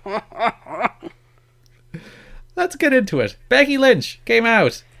 Let's get into it. Becky Lynch came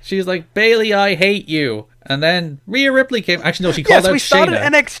out. She's like, Bayley, I hate you. And then Rhea Ripley came... Actually, no, she called out Shayna. Yes, we started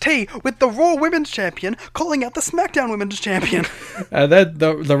NXT with the Raw Women's Champion calling out the SmackDown Women's Champion. And then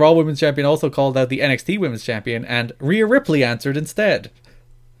the Raw Women's Champion also called out the NXT Women's Champion, and Rhea Ripley answered instead.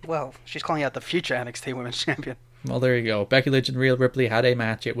 Well, she's calling out the future NXT Women's Champion. Well, there you go. Becky Lynch and Rhea Ripley had a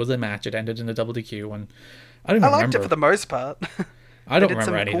match. It was a match. It ended in a double DQ, and I don't even remember. I liked it for the most part. I don't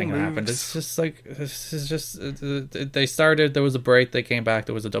remember anything that happened. It's just this is just they started, there was a break, they came back,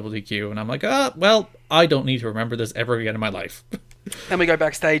 there was a double DQ, and I'm like, well, I don't need to remember this ever again in my life. Then we go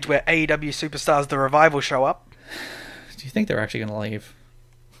backstage where AEW superstars The Revival show up. Do you think they're actually going to leave?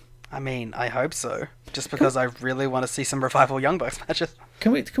 I mean, I hope so. Just because I really want to see some Revival Young Bucks matches.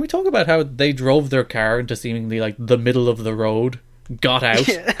 Can we talk about how they drove their car into seemingly the middle of the road, got out,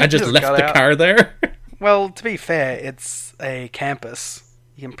 and just left the car there? Well, to be fair, it's a campus.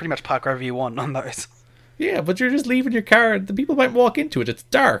 You can pretty much park wherever you want on those. Yeah, but you're just leaving your car. The people might walk into it. It's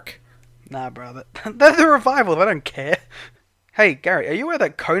dark. Nah, bro. They're the Revival. They don't care. Hey, Gary, are you aware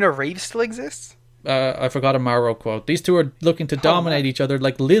that Kona Reeves still exists? I forgot a Morrow quote. These two are looking to dominate each other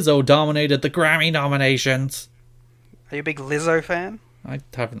like Lizzo dominated the Grammy nominations. Are you a big Lizzo fan? I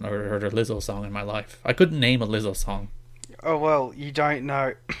haven't heard a Lizzo song in my life. I couldn't name a Lizzo song. Oh, well, you don't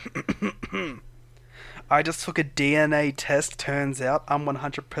know. I just took a DNA test. Turns out I'm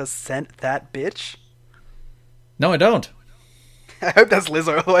 100% that bitch. No, I don't. I hope that's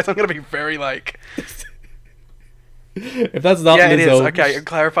Lizzo, otherwise I'm going to be very If that's not Lizzo... Yeah, it is. Okay, you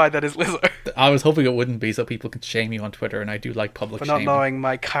clarified that is Lizzo. I was hoping it wouldn't be so people could shame you on Twitter, and I do like public shaming. For not knowing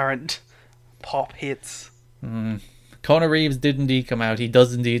my current pop hits. Kona Reeves did indeed come out. He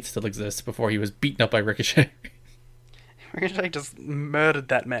does indeed still exist before he was beaten up by Ricochet. Ricochet just murdered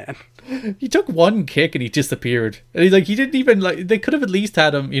that man. He took one kick and he disappeared. And he didn't even they could have at least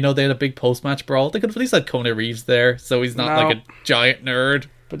had him, they had a big post-match brawl. They could have at least had Kona Reeves there, so he's not a giant nerd.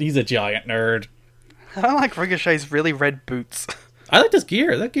 But he's a giant nerd. I don't like Ricochet's really red boots. I like this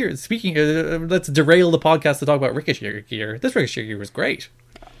gear. That gear, speaking of, let's derail the podcast to talk about Ricochet gear. This Ricochet gear was great.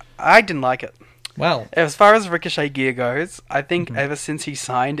 I didn't like it. Well, as far as Ricochet gear goes, I think ever since he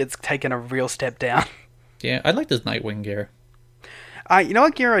signed, it's taken a real step down. Yeah, I liked his Nightwing gear. You know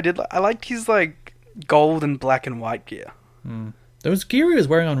what gear I did? I liked his like gold and black and white gear. There was gear he was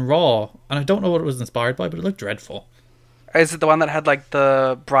wearing on Raw, and I don't know what it was inspired by, but it looked dreadful. Is it the one that had like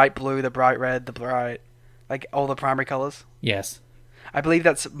the bright blue, the bright red, the bright, like all the primary colors? Yes. I believe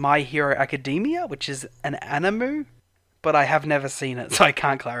that's My Hero Academia, which is an anime, but I have never seen it, so I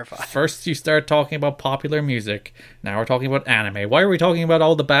can't clarify. First you start talking about popular music, now we're talking about anime. Why are we talking about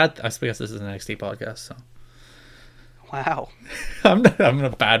all the bad... I guess this is an NXT podcast, so... Wow. I'm in a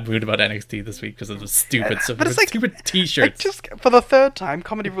bad mood about NXT this week because of the stupid stuff. But it's like, stupid t-shirts. Just for the third time,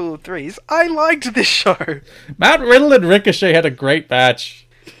 Comedy Rule of Threes, I liked this show. Matt Riddle and Ricochet had a great match.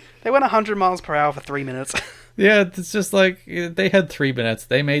 They went 100 miles per hour for 3 minutes. Yeah, it's just like, they had 3 minutes.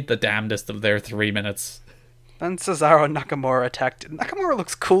 They made the damnedest of their 3 minutes. Then Cesaro and Nakamura attacked. Nakamura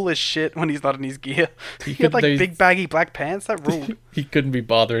looks cool as shit when he's not in his gear. He had like big baggy black pants. That ruled. He couldn't be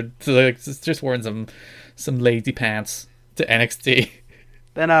bothered. So, like, just wearing some lazy pants to NXT.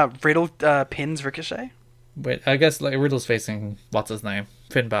 Then Riddle pins Ricochet. Wait, I guess like Riddle's facing what's his name,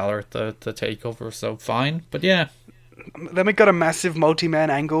 Finn Balor at the takeover. So fine, but yeah. Then we got a massive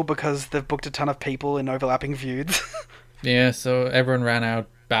multi-man angle because they've booked a ton of people in overlapping feuds. Yeah, so everyone ran out.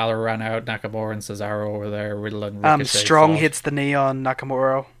 Balor ran out. Nakamura and Cesaro over there. Riddle and Ricochet Strong fought. Hits the knee on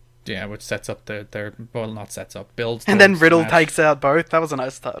Nakamura. Yeah, which sets up their well, not sets up, builds. And then Riddle match. takes out both. That was a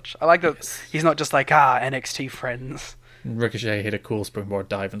nice touch. I like that he's not just like, NXT friends. Ricochet hit a cool springboard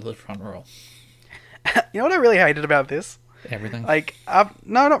dive into the front row. You know what I really hated about this? Everything. Like,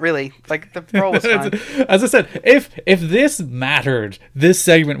 no, not really. Like, the role was fine. As I said, if this mattered, this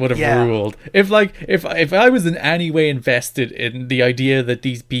segment would have ruled. If I was in any way invested in the idea that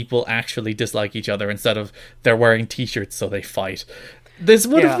these people actually dislike each other instead of they're wearing t-shirts so they fight, this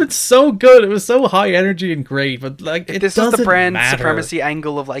would have been so good. It was so high energy and great, but like, if this was the brand supremacy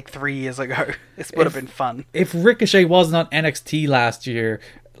angle of like 3 years ago, this would have been fun. If Ricochet wasn't on NXT last year,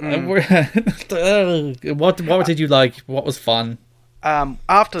 what did you like? What was fun?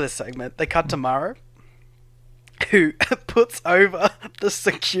 After this segment, they cut to Morrow, who puts over the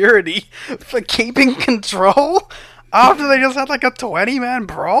security for keeping control after they just had like a 20-man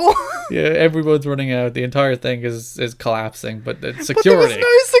brawl. Yeah, everyone's running out. The entire thing is collapsing, but the security. But there was no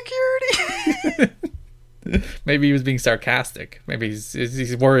security. Maybe he was being sarcastic. Maybe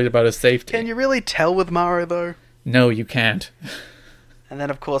he's worried about his safety. Can you really tell with Morrow though? No, you can't. And then,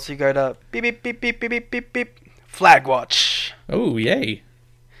 of course, we go to beep, beep, beep, beep, beep, beep, beep, beep, Flag Watch. Oh, yay.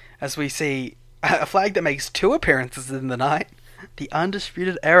 As we see a flag that makes 2 appearances in the night, the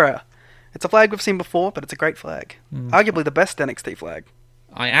Undisputed Era. It's a flag we've seen before, but it's a great flag. Arguably the best NXT flag.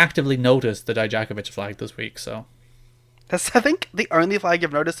 I actively noticed the Dijakovic flag this week, so... That's, I think, the only flag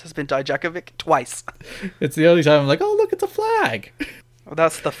you've noticed has been Dijakovic twice. It's the only time I'm like, oh, look, it's a flag. Well,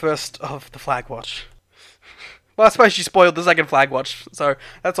 that's the first of the Flag Watch. Well, I suppose you spoiled the second Flag Watch, so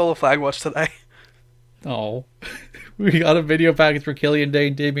that's all the Flag Watch today. Oh. We got a video package for Killian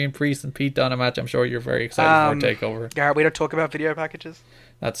Dane, Damian Priest, and Pete Dunne, a match I'm sure you're very excited for a takeover. Garrett, we don't talk about video packages.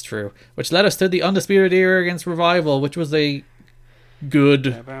 That's true. Which led us to the Undisputed Era against Revival, which was a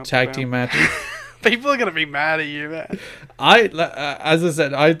good tag team match. People are going to be mad at you, man. As I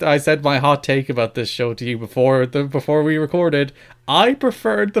said, I said my hot take about this show to you before we recorded. I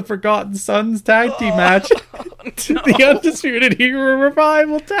preferred the Forgotten Sons tag team match to the Undisputed Era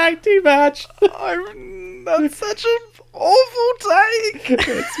Revival tag team match. That's such an awful take.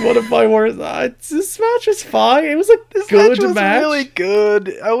 It's one of my worst. This match was fine. It was a good match. match. Really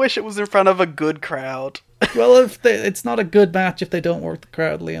good. I wish it was in front of a good crowd. Well, it's not a good match if they don't work the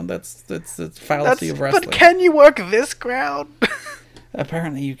crowd, Liam. That's fallacy of wrestling. But can you work this crowd?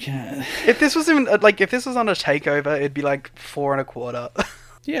 Apparently you can. If this was on a takeover, it'd be like 4 1/4.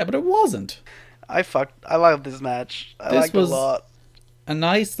 Yeah, but it wasn't. I love this match. I liked it a lot. A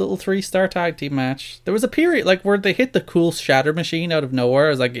nice little 3-star tag team match. There was a period like where they hit the cool shatter machine out of nowhere. I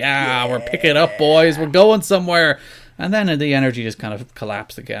was like, yeah, we're picking it up, boys. We're going somewhere. And then the energy just kind of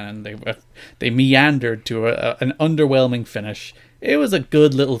collapsed again, and they meandered to an underwhelming finish. It was a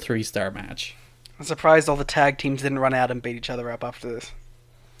good little 3-star match. I'm surprised all the tag teams didn't run out and beat each other up after this.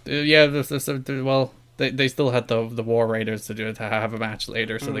 Yeah, well, they still had the War Raiders to have a match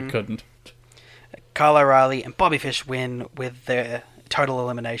later, so they couldn't. Kyle O'Reilly and Bobby Fish win with their total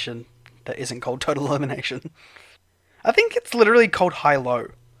elimination that isn't called total elimination. I think it's literally called high-low.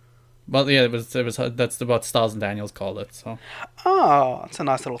 Well, yeah, it was. That's what Styles and Daniels called it. So. Oh, it's a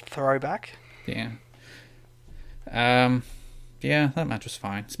nice little throwback. Yeah. Yeah, that match was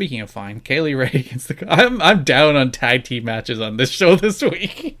fine. Speaking of fine, Kaylee Ray against the... I'm down on tag team matches on this show this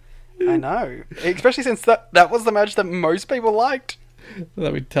week. I know. Especially since that was the match that most people liked.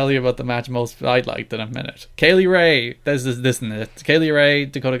 Let me tell you about the match most I liked in a minute. Kaylee Ray, this and it. Kaylee Ray,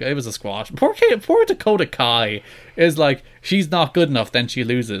 Dakota, it was a squash. Poor Dakota Kai is like, she's not good enough, then she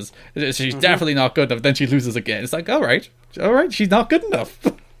loses. She's definitely not good enough, then she loses again. It's like, all right, she's not good enough.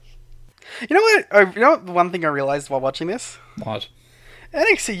 You know what? You know what? One thing I realized while watching this. What?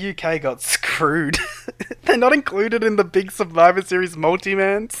 NXT UK got screwed. They're not included in the big Survivor Series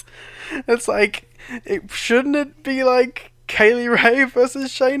multi-mans. It's like, shouldn't it be like Kaylee Ray versus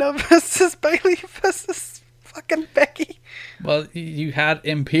Shayna versus Bayley versus fucking Becky? Well, you had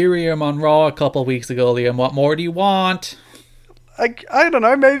Imperium on Raw a couple weeks ago, Liam. What more do you want? I don't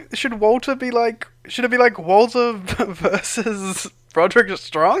know. Maybe should it be like Walter versus Roderick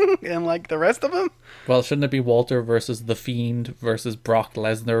Strong and like the rest of them? Well, shouldn't it be Walter versus The Fiend versus Brock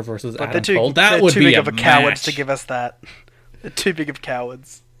Lesnar versus but Adam Cole? That would be too big of a match. cowards to give us that. They're too big of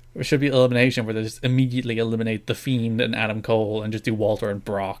cowards. It should be elimination where they just immediately eliminate The Fiend and Adam Cole and just do Walter and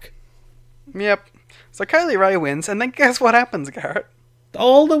Brock. Yep. So Kaylee Ray wins, and then guess what happens, Garrett?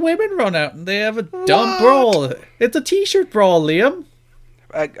 All the women run out and they have a dumb brawl. It's a t-shirt brawl, Liam.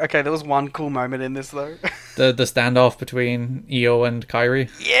 Okay, there was one cool moment in this though. The standoff between Io and Kyrie.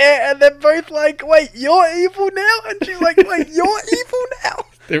 Yeah, and they're both like, "Wait, you're evil now," and she's like, "Wait, you're evil now."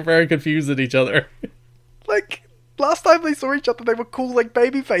 They're very confused at each other. Like last time they saw each other, they were cool like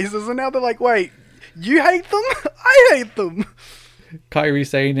baby faces, and now they're like, "Wait, you hate them? I hate them." Kyrie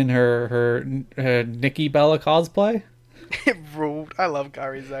Sane in her Nikki Bella cosplay. It ruled. I love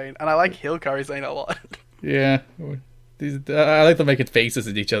Kairi Sane, and I like heel Kairi Sane a lot. Yeah. I like them making faces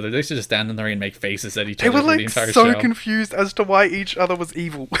at each other. They should just stand in the ring and make faces at each other. They were for the like entire so show. confused as to why each other was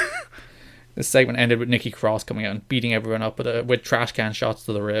evil. This segment ended with Nikki Cross coming out and beating everyone up with trash can shots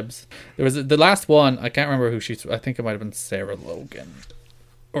to the ribs. There was the last one. I can't remember who she. I think it might have been Sarah Logan,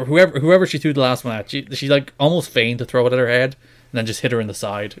 or whoever she threw the last one at. She like almost feigned to throw it at her head and then just hit her in the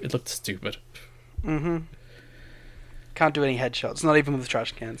side. It looked stupid. Can't do any headshots, not even with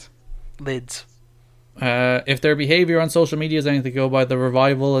trash cans. Lids. If their behaviour on social media is anything to go by, the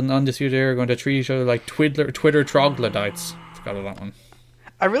Revival and Undisputed Era are going to treat each other like Twitter troglodytes. Forgot about that one.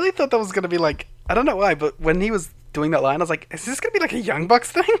 I really thought that was going to be like, I don't know why, but when he was doing that line, I was like, is this going to be like a Young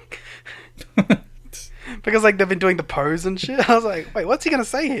Bucks thing? Because like they've been doing the pose and shit. I was like, wait, what's he going to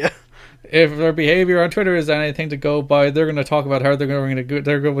say here? If their behaviour on Twitter is anything to go by, they're going to talk about how they want to go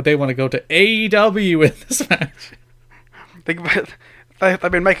to AEW in this match. Think about it.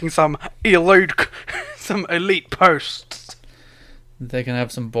 They've been making some elite posts. They can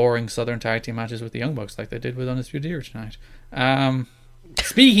have some boring Southern tag team matches with the Young Bucks like they did with Undisputed Era tonight.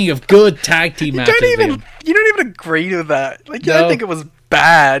 Speaking of good tag team matches, you don't even agree with that. Like you don't think it was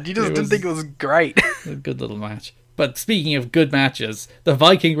bad. You just didn't think it was great. A good little match. But speaking of good matches, the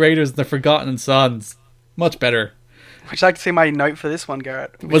Viking Raiders and the Forgotten Sons, much better. Would you like to see my note for this one,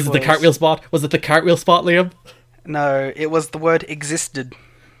 Garrett? Was it the cartwheel spot? Was it the cartwheel spot, Liam? No, it was the word existed.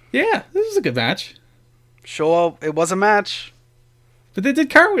 Yeah, this was a good match. Sure, it was a match. But they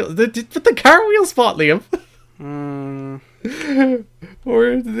did cartwheel. But the cartwheel spot, Liam.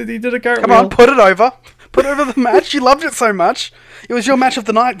 Or he did a cartwheel. Come on, put it over. Put over the match. You loved it so much. It was your match of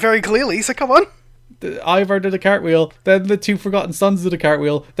the night, very clearly. So come on. Ivar did a cartwheel, then the two Forgotten Sons did a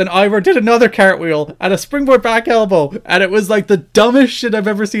cartwheel, then Ivar did another cartwheel and a springboard back elbow, and it was like the dumbest shit I've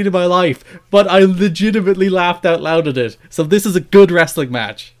ever seen in my life, but I legitimately laughed out loud at it. So this is a good wrestling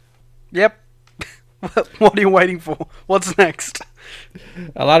match. Yep. What are you waiting for? What's next?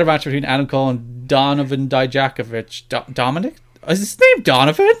 A ladder match between Adam Cole and Donovan Dijakovic. Dominic? Is his name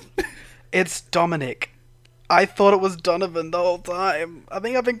Donovan? It's Dominic. I thought it was Donovan the whole time. I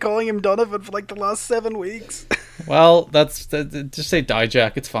think I've been calling him Donovan for like the last 7 weeks. Well, just say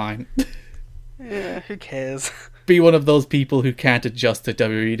Dijak, it's fine. Yeah, who cares? Be one of those people who can't adjust to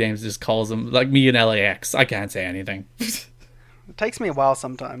WWE names, just calls them, like me in LAX. I can't say anything. It takes me a while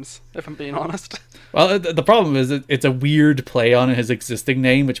sometimes, if I'm being honest. Well, the problem is it's a weird play on his existing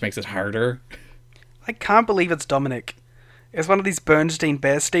name, which makes it harder. I can't believe it's Dominic. It's one of these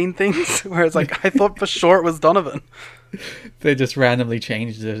Bernstein-Bearstein things, where it's like, I thought for sure it was Donovan. They just randomly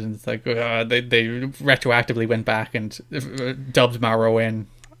changed it, and it's like, they retroactively went back and dubbed Mauro in.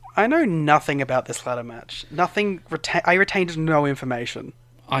 I know nothing about this ladder match. I retained no information.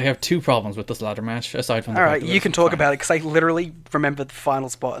 I have 2 problems with this ladder match, aside from the Alright, you can talk about it, because I literally remembered the final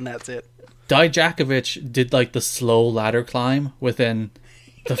spot, and that's it. Dijakovic did like the slow ladder climb within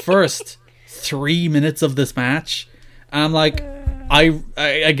the first 3 minutes of this match. And I'm like,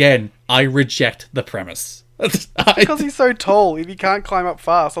 I reject the premise. Because he's so tall, if he can't climb up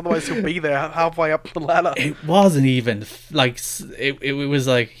fast, otherwise he'll be there halfway up the ladder. It wasn't even, like, it was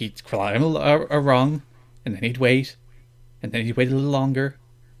like he'd climb a rung, and then he'd wait, and then he'd wait a little longer,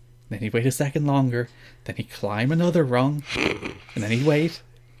 then he'd wait a second longer, then he'd climb another rung, and then he'd wait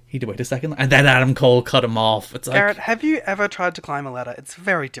a second, and then Adam Cole cut him off. It's like, Garrett, have you ever tried to climb a ladder? It's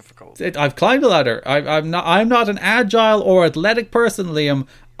very difficult. I've climbed a ladder. I'm not an agile or athletic person, Liam.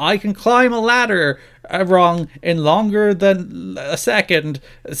 I can climb a ladder rung in longer than a second.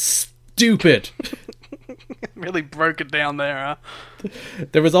 Stupid. Really broke it down there, huh?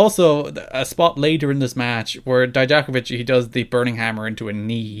 There was also a spot later in this match where Dijakovic, he does the burning hammer into a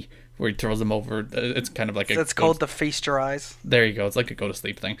knee, where he throws him over. It's kind of like it's called the feast your eyes. There you go. It's like a go to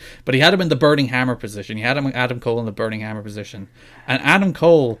sleep thing. But he had him in the burning hammer position. He had Adam Cole in the burning hammer position, and Adam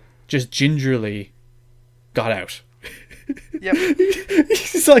Cole just gingerly got out. Yep.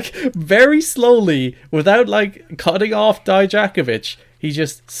 He's like very slowly, without like cutting off Dijakovic. He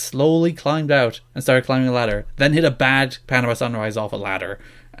just slowly climbed out and started climbing a ladder. Then hit a bad Panama Sunrise off a ladder.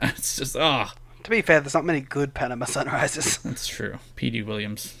 And it's just To be fair, there's not many good Panama Sunrises. That's true. P.D.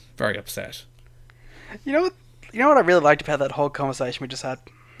 Williams, very upset. You know what I really liked about that whole conversation we just had?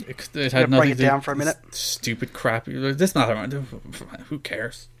 It had nothing break it down for a minute. Stupid crap. This matter. Who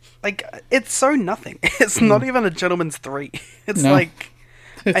cares? Like, it's so nothing. It's not even a gentleman's three. It's No. like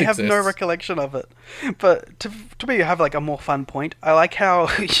It I have no exists. recollection of it. But to me, have like a more fun point. I like how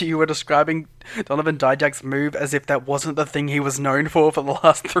you were describing Donovan Dijak's move as if that wasn't the thing he was known for the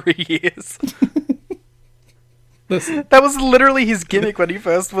last 3 years. Listen, That was literally his gimmick when he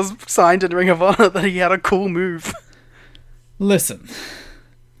first was signed in Ring of Honor, that he had a cool move. listen.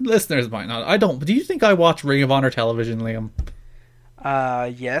 Listeners might not. I don't. Do you think I watch Ring of Honor television, Liam?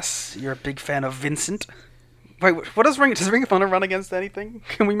 Yes, you're a big fan of Vincent. Wait, what does Ring of Honor run against anything?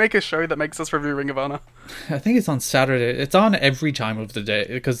 Can we make a show that makes us review Ring of Honor? I think it's on Saturday. It's on every time of the day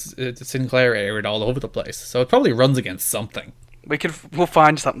because Sinclair aired all over the place. So it probably runs against something. We'll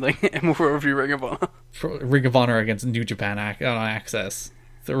find something and we'll review Ring of Honor. Ring of Honor against New Japan on Access.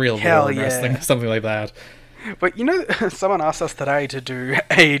 The real Hell world yeah. wrestling, something like that. But someone asked us today to do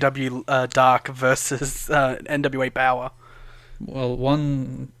AEW Dark versus NWA Power. Well,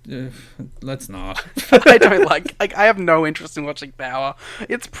 let's not. I don't like. I have no interest in watching Power.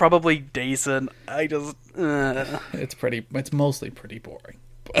 It's probably decent. I just. It's mostly pretty boring.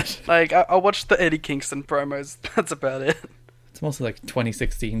 But I'll watch the Eddie Kingston promos. That's about it. it's mostly like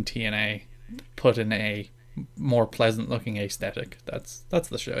 2016 TNA put in a more pleasant looking aesthetic. That's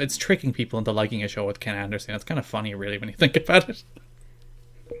the show. It's tricking people into liking a show with Ken Anderson. It's kind of funny, really, when you think about it.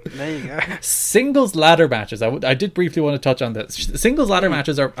 There you go. Singles ladder matches. I did briefly want to touch on this. Singles ladder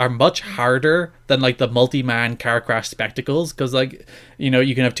matches are much harder than like the multi-man car crash spectacles, because like you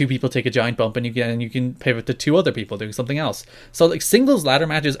can have two people take a giant bump and you can pivot to two other people doing something else. So like singles ladder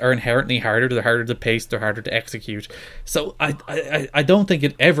matches are inherently harder. They're harder to pace. They're harder to execute. So I don't think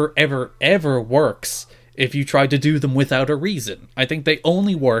it ever works if you try to do them without a reason. I think they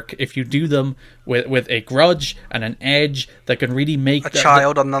only work if you do them with a grudge and an edge that can really make A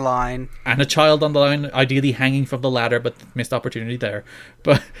child on the line. and a child on the line, ideally hanging from the ladder, but missed opportunity there.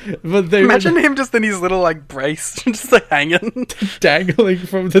 But Imagine him just in his little like brace, just like hanging. dangling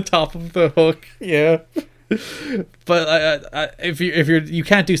from the top of the hook. Yeah. But if you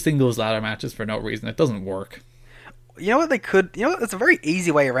can't do singles ladder matches for no reason, it doesn't work. You know what they could? It's a very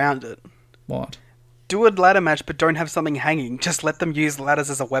easy way around it. What? Do a ladder match, but don't have something hanging. Just let them use ladders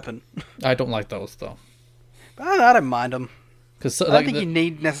as a weapon. I don't like those though. I don't mind them. Because I don't think you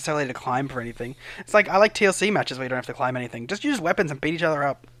need necessarily to climb for anything. It's like I like TLC matches where you don't have to climb anything. Just use weapons and beat each other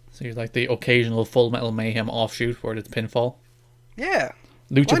up. So you're like the occasional Full Metal Mayhem offshoot where it's pinfall. Yeah.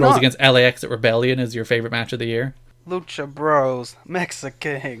 Lucha Why Bros not? against LAX at Rebellion is your favorite match of the year. Lucha Bros,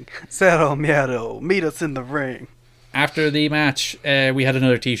 Mexican, Cero Miedo, meet us in the ring. After the match, we had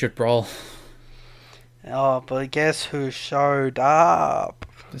another t-shirt brawl. Oh, but guess who showed up?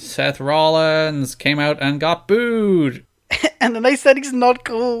 Seth Rollins came out and got booed. And then they said he's not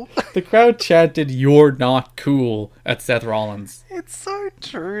cool. The crowd chanted, "You're not cool," at Seth Rollins. It's so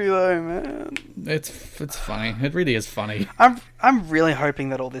true though, man. It's funny. It really is funny. I'm really hoping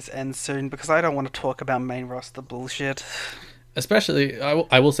that all this ends soon because I don't want to talk about main roster bullshit. Especially,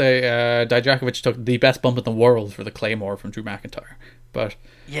 I will say, Dijakovic took the best bump in the world for the Claymore from Drew McIntyre. But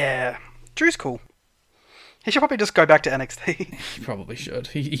Yeah, Drew's cool. He should probably just go back to NXT. he probably should.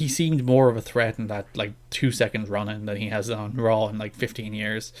 He seemed more of a threat in that like 2 seconds run-in than he has on Raw in like 15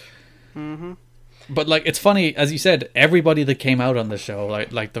 years. Mm-hmm. But like it's funny, as you said, everybody that came out on the show,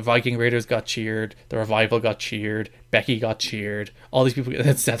 like the Viking Raiders got cheered, the Revival got cheered, Becky got cheered, all these people.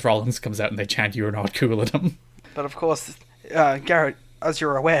 Then Seth Rollins comes out and they chant, "You're not cool" at him. But of course, Garrett, as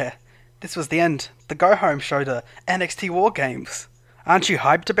you're aware, this was the end. The go-home show to NXT War Games. Aren't you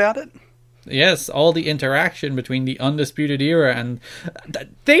hyped about it? Yes, all the interaction between the Undisputed Era and...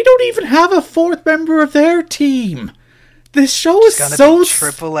 They don't even have a fourth member of their team! This show is so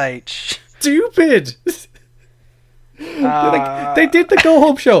Triple H. Stupid! They did the go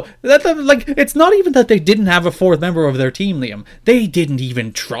home show. It's not even that they didn't have a fourth member of their team, Liam. They didn't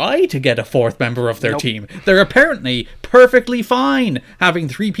even try to get a fourth member of their team. They're apparently perfectly fine having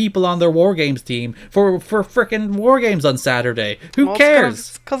 3 people on their War Games team for frickin' War Games on Saturday. Who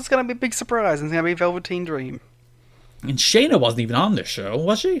cares? Because it's going to be a big surprise, and it's going to be Velveteen Dream. And Shayna wasn't even on this show,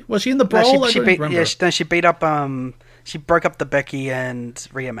 was she? Was she in the brawl? No, she beat up. She broke up the Becky and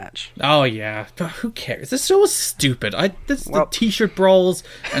Rhea match. Oh yeah, but who cares? This show is stupid. The t-shirt brawls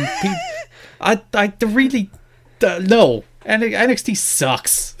and I really no. NXT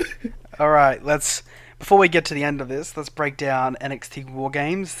sucks. All right, before we get to the end of this, let's break down NXT War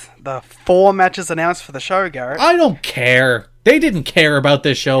Games. The 4 matches announced for the show, Garrett. I don't care. They didn't care about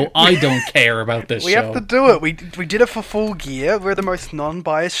this show. I don't care about this show. We have to do it. We did it for Full Gear. We're the most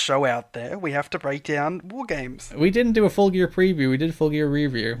non-biased show out there. We have to break down War Games. We didn't do a Full Gear preview. We did a Full Gear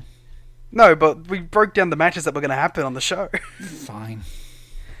review. No, but we broke down the matches that were going to happen on the show. Fine.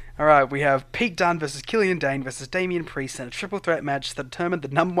 Alright, we have Pete Dunne versus Killian Dane versus Damian Priest in a triple threat match that determined the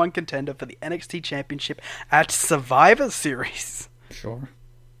number 1 contender for the NXT Championship at Survivor Series. Sure.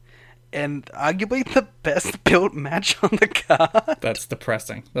 And arguably the best built match on the card. That's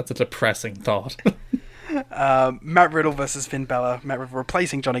depressing. That's a depressing thought. Matt Riddle versus Finn Balor. Matt Riddle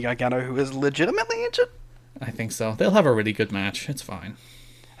replacing Johnny Gargano, who is legitimately injured. I think so. They'll have a really good match. It's fine.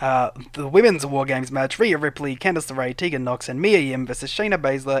 The women's War Games match, Rhea Ripley, Candice LeRae, Tegan Nox, and Mia Yim versus Shayna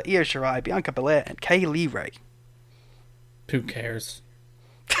Baszler, Io Shirai, Bianca Belair, and Kay Lee Ray. Who cares?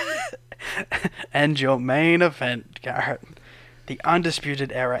 And your main event, Garrett. The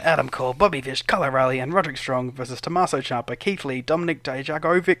Undisputed Era, Adam Cole, Bobby Fish, Kyle O'Reilly, and Roderick Strong versus Tommaso Ciampa, Keith Lee, Dominik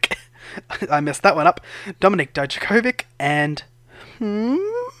Dijakovic. I messed that one up. Dominik Dijakovic, and...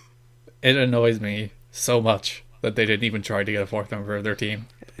 It annoys me so much that they didn't even try to get a fourth member of their team.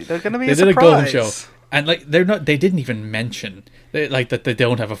 They're going to be a surprise. They did a go-home show. And they didn't even mention that they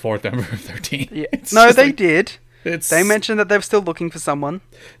don't have a fourth member of their team. Yeah. No, they did. They mentioned that they're still looking for someone.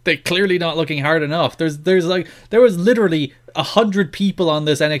 They're clearly not looking hard enough. There was literally 100 people on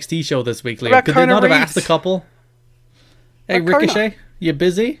this NXT show this week, Liam. Could they not have asked a couple? Hey, Ricochet, you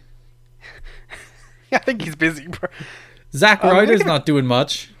busy? I think he's busy, bro. Zack Ryder's not doing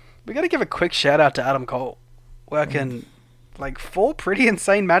much. We got to give a quick shout out to Adam Cole, working 4 pretty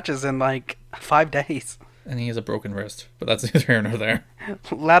insane matches in 5 days. And he has a broken wrist, but that's neither here nor there.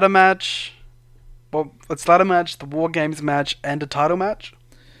 Ladder match. Well, it's ladder match, the War Games match, and a title match.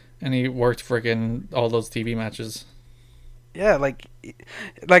 And he worked friggin' all those TV matches. Yeah,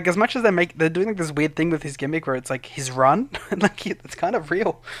 as much as they're doing this weird thing with his gimmick where it's his run, it's kind of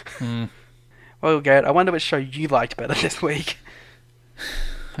real. Well, Garrett, I wonder which show you liked better this week.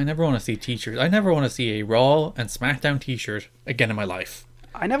 I never want to see t-shirts. I never want to see a Raw and SmackDown t-shirt again in my life.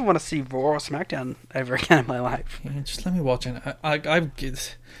 I never want to see Raw or SmackDown ever again in my life. Yeah, just let me watch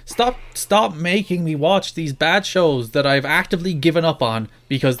it. Stop making me watch these bad shows that I've actively given up on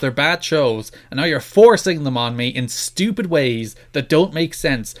because they're bad shows, and now you're forcing them on me in stupid ways that don't make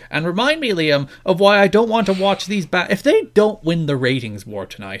sense. And remind me, Liam, of why I don't want to watch these bad... If they don't win the ratings war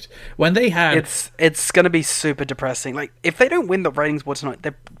tonight, when they had... It's going to be super depressing. If they don't win the ratings war tonight,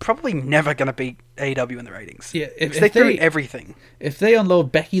 they're probably never going to beat AEW in the ratings. Yeah, if they threw everything. If they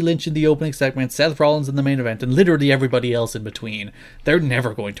unload Becky Lynch in the opening segment, Seth Rollins in the main event, and literally everybody else in between, they're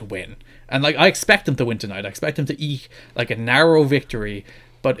never going to win. And I expect them to win tonight. I expect them to eke a narrow victory.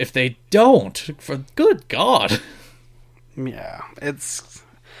 But if they don't, for good God. Yeah,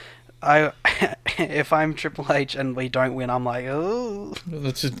 if I'm Triple H and we don't win, I'm oh.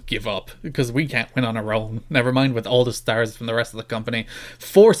 Let's just give up, because we can't win on our own. Never mind with all the stars from the rest of the company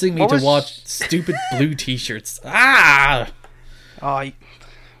forcing me to watch stupid blue t-shirts. Ah! Oh,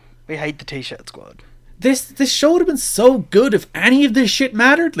 we hate the t-shirt squad. This show would have been so good if any of this shit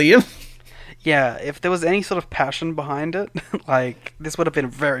mattered, Liam. Yeah, if there was any sort of passion behind it, this would have been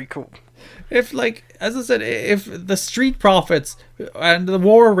very cool. If, as I said, if the Street Profits and the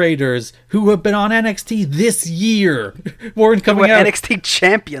War Raiders, who have been on NXT this year, weren't coming out... NXT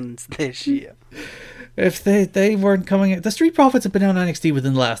champions this year. If they weren't coming out... The Street Profits have been on NXT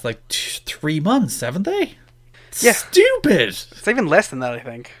within the last, 3 months, haven't they? Yeah. Stupid! It's even less than that, I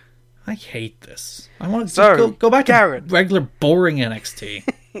think. I hate this. I want to go back Garrett. to regular boring NXT.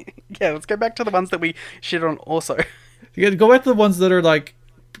 Yeah, let's go back to the ones that we shit on also. Go back to the ones that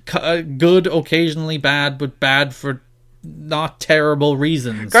are good, occasionally bad, but bad for not terrible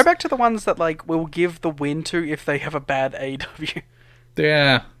reasons. Go back to the ones that we'll give the win to if they have a bad AEW.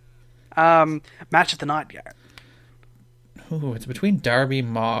 Yeah. Match of the night, Garrett. Ooh, it's between Darby,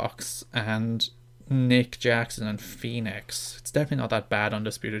 Mox, and Nick Jackson and Phoenix. It's definitely not that bad,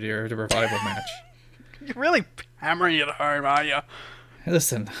 Undisputed Era, the revival match. You're really hammering it home, are you?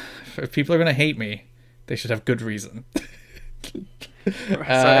 Listen, if people are going to hate me, they should have good reason. So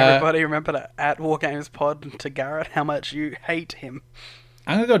everybody remember to at War Games Pod to Garrett how much you hate him.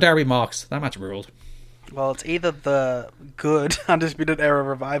 I'm going to go Darby Mox. That match ruled. Well, it's either the good Undisputed Era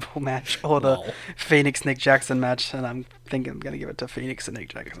revival match or the Phoenix Nick Jackson match, and I'm thinking I'm going to give it to Phoenix and Nick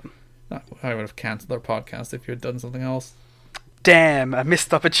Jackson. I would have cancelled our podcast if you had done something else. Damn, a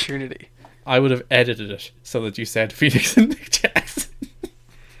missed opportunity. I would have edited it so that you said Phoenix and Nick Jackson.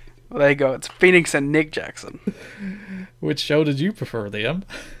 Well, there you go. It's Phoenix and Nick Jackson. Which show did you prefer, Liam?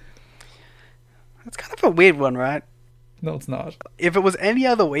 It's kind of a weird one, right? No, it's not. If it was any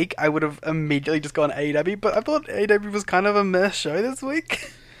other week, I would have immediately just gone AEW, but I thought AEW was kind of a meh show this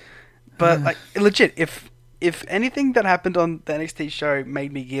week. But, like, legit, if anything that happened on the NXT show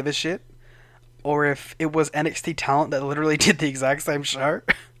made me give a shit, or if it was NXT talent that literally did the exact same show,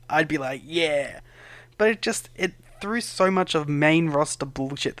 I'd be like, yeah. But it threw so much of main roster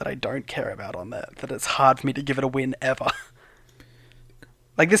bullshit that I don't care about on there that it's hard for me to give it a win ever.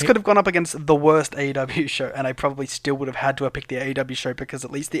 Like, this could have gone up against the worst AEW show, and I probably still would have had to have picked the AEW show because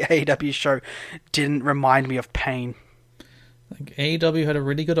at least the AEW show didn't remind me of pain. Like, AEW had a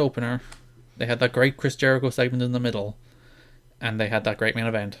really good opener. They had that great Chris Jericho segment in the middle, and they had that great main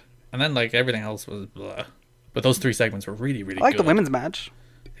event. And then, like, everything else was blah. But those three segments were really, really good. I like the women's match.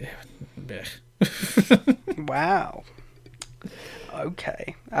 Yeah. Wow.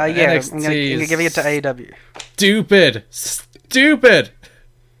 Okay. Yeah, I'm giving it to AEW. Stupid.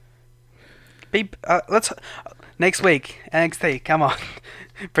 Let's next week NXT. Come on,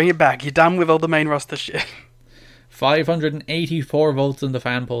 bring it back. You're done with all the main roster shit. 584 votes in the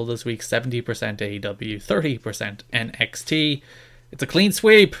fan poll this week. 70% AEW, 30% NXT. It's a clean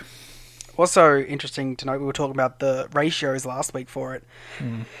sweep. Also interesting to note, we were talking about the ratios last week for it.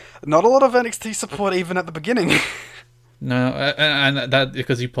 Not a lot of NXT support even at the beginning. No, and that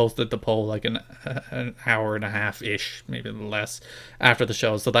because you posted the poll like an hour and a half ish, maybe a little less, after the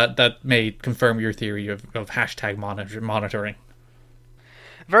show. So that may confirm your theory of hashtag monitoring.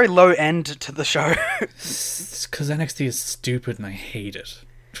 Very low end to the show. It's because NXT is stupid and I hate it.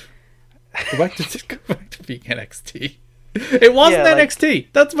 Go back to being NXT. It wasn't NXT.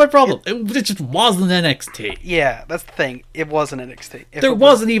 That's my problem. It just wasn't NXT. Yeah, that's the thing. It wasn't NXT. There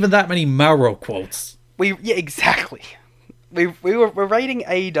wasn't even that many Mauro quotes. Yeah, exactly. We're rating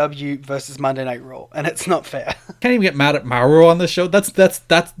AEW versus Monday Night Raw, and it's not fair. Can't even get mad at Mauro on this show. That's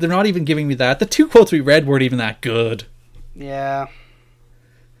they're not even giving me that. The two quotes we read weren't even that good. Yeah.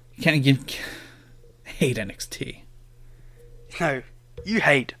 Hate NXT. No, you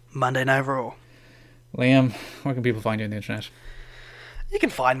hate Monday Night Raw. Liam, where can people find you on the internet? You can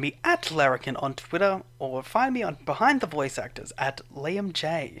find me at Larrikin on Twitter, or find me on Behind the Voice Actors at Liam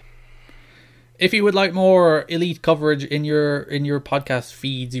J. If you would like more Elite coverage in your podcast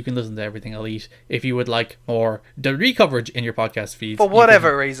feeds, you can listen to Everything Elite. If you would like more WWE coverage in your podcast feeds, for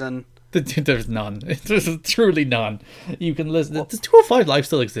whatever reason, there's none. There's truly none. You can listen. Does 205 Live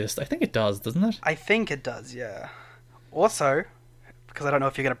still exist? I think it does, doesn't it? I think it does, yeah. Also, because I don't know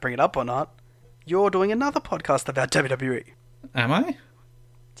if you're going to bring it up or not, you're doing another podcast about WWE. Am I?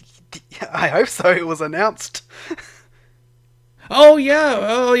 I hope so. It was announced. Oh yeah.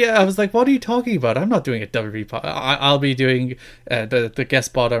 I was like, what are you talking about? I'm not doing a WWE pod. I'll be doing the guest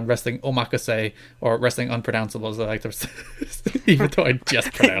spot on Wrestling Omakase, or Wrestling Unpronounceable, as I like to even though I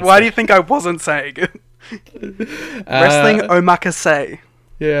just pronounced Why do you think I wasn't saying it? Wrestling Omakase.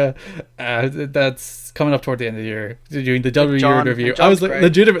 Yeah, that's coming up toward the end of the year. Doing the WWE review. I was like, great.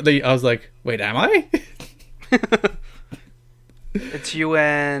 legitimately, I was like, wait, am I? It's you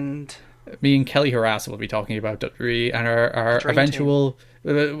and... Me and Kelly Harass will be talking about WWE and our eventual,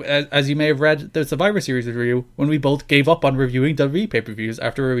 as you may have read, the Survivor Series review, when we both gave up on reviewing WWE pay-per-views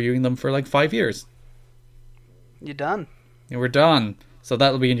after reviewing them for like 5 years. You're done. And we're done. So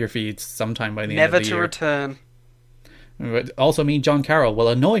that'll be in your feeds sometime by the end of the year. Never to return. But also, me and John Carroll will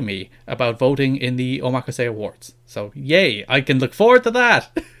annoy me about voting in the Omakase Awards. So yay, I can look forward to that.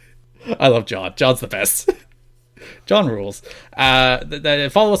 I love John. John's the best. John rules.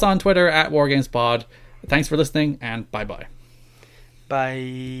 Follow us on Twitter at WarGamesPod. Thanks for listening, and bye-bye. Bye.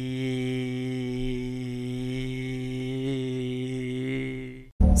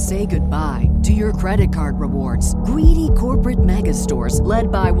 Say goodbye to to your credit card rewards. Greedy corporate mega stores,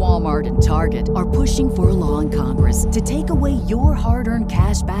 led by Walmart and Target, are pushing for a law in Congress to take away your hard-earned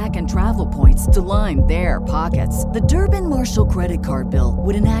cash back and travel points to line their pockets. The Durbin-Marshall credit card bill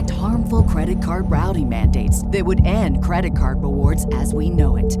would enact harmful credit card routing mandates that would end credit card rewards as we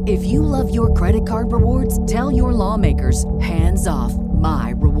know it. If you love your credit card rewards, tell your lawmakers, hands off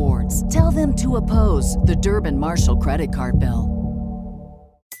my rewards. Tell them to oppose the Durbin-Marshall credit card bill.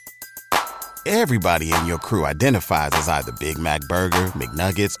 Everybody in your crew identifies as either Big Mac Burger,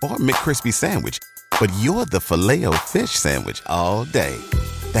 McNuggets, or McCrispy Sandwich. But you're the Filet-O-Fish Sandwich all day.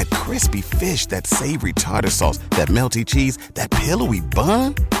 That crispy fish, that savory tartar sauce, that melty cheese, that pillowy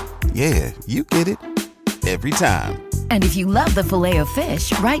bun. Yeah, you get it. Every time. And if you love the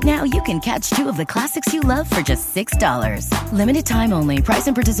Filet-O-Fish, right now you can catch 2 of the classics you love for just $6. Limited time only. Price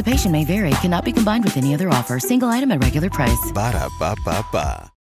and participation may vary. Cannot be combined with any other offer. Single item at regular price. Ba-da-ba-ba-ba.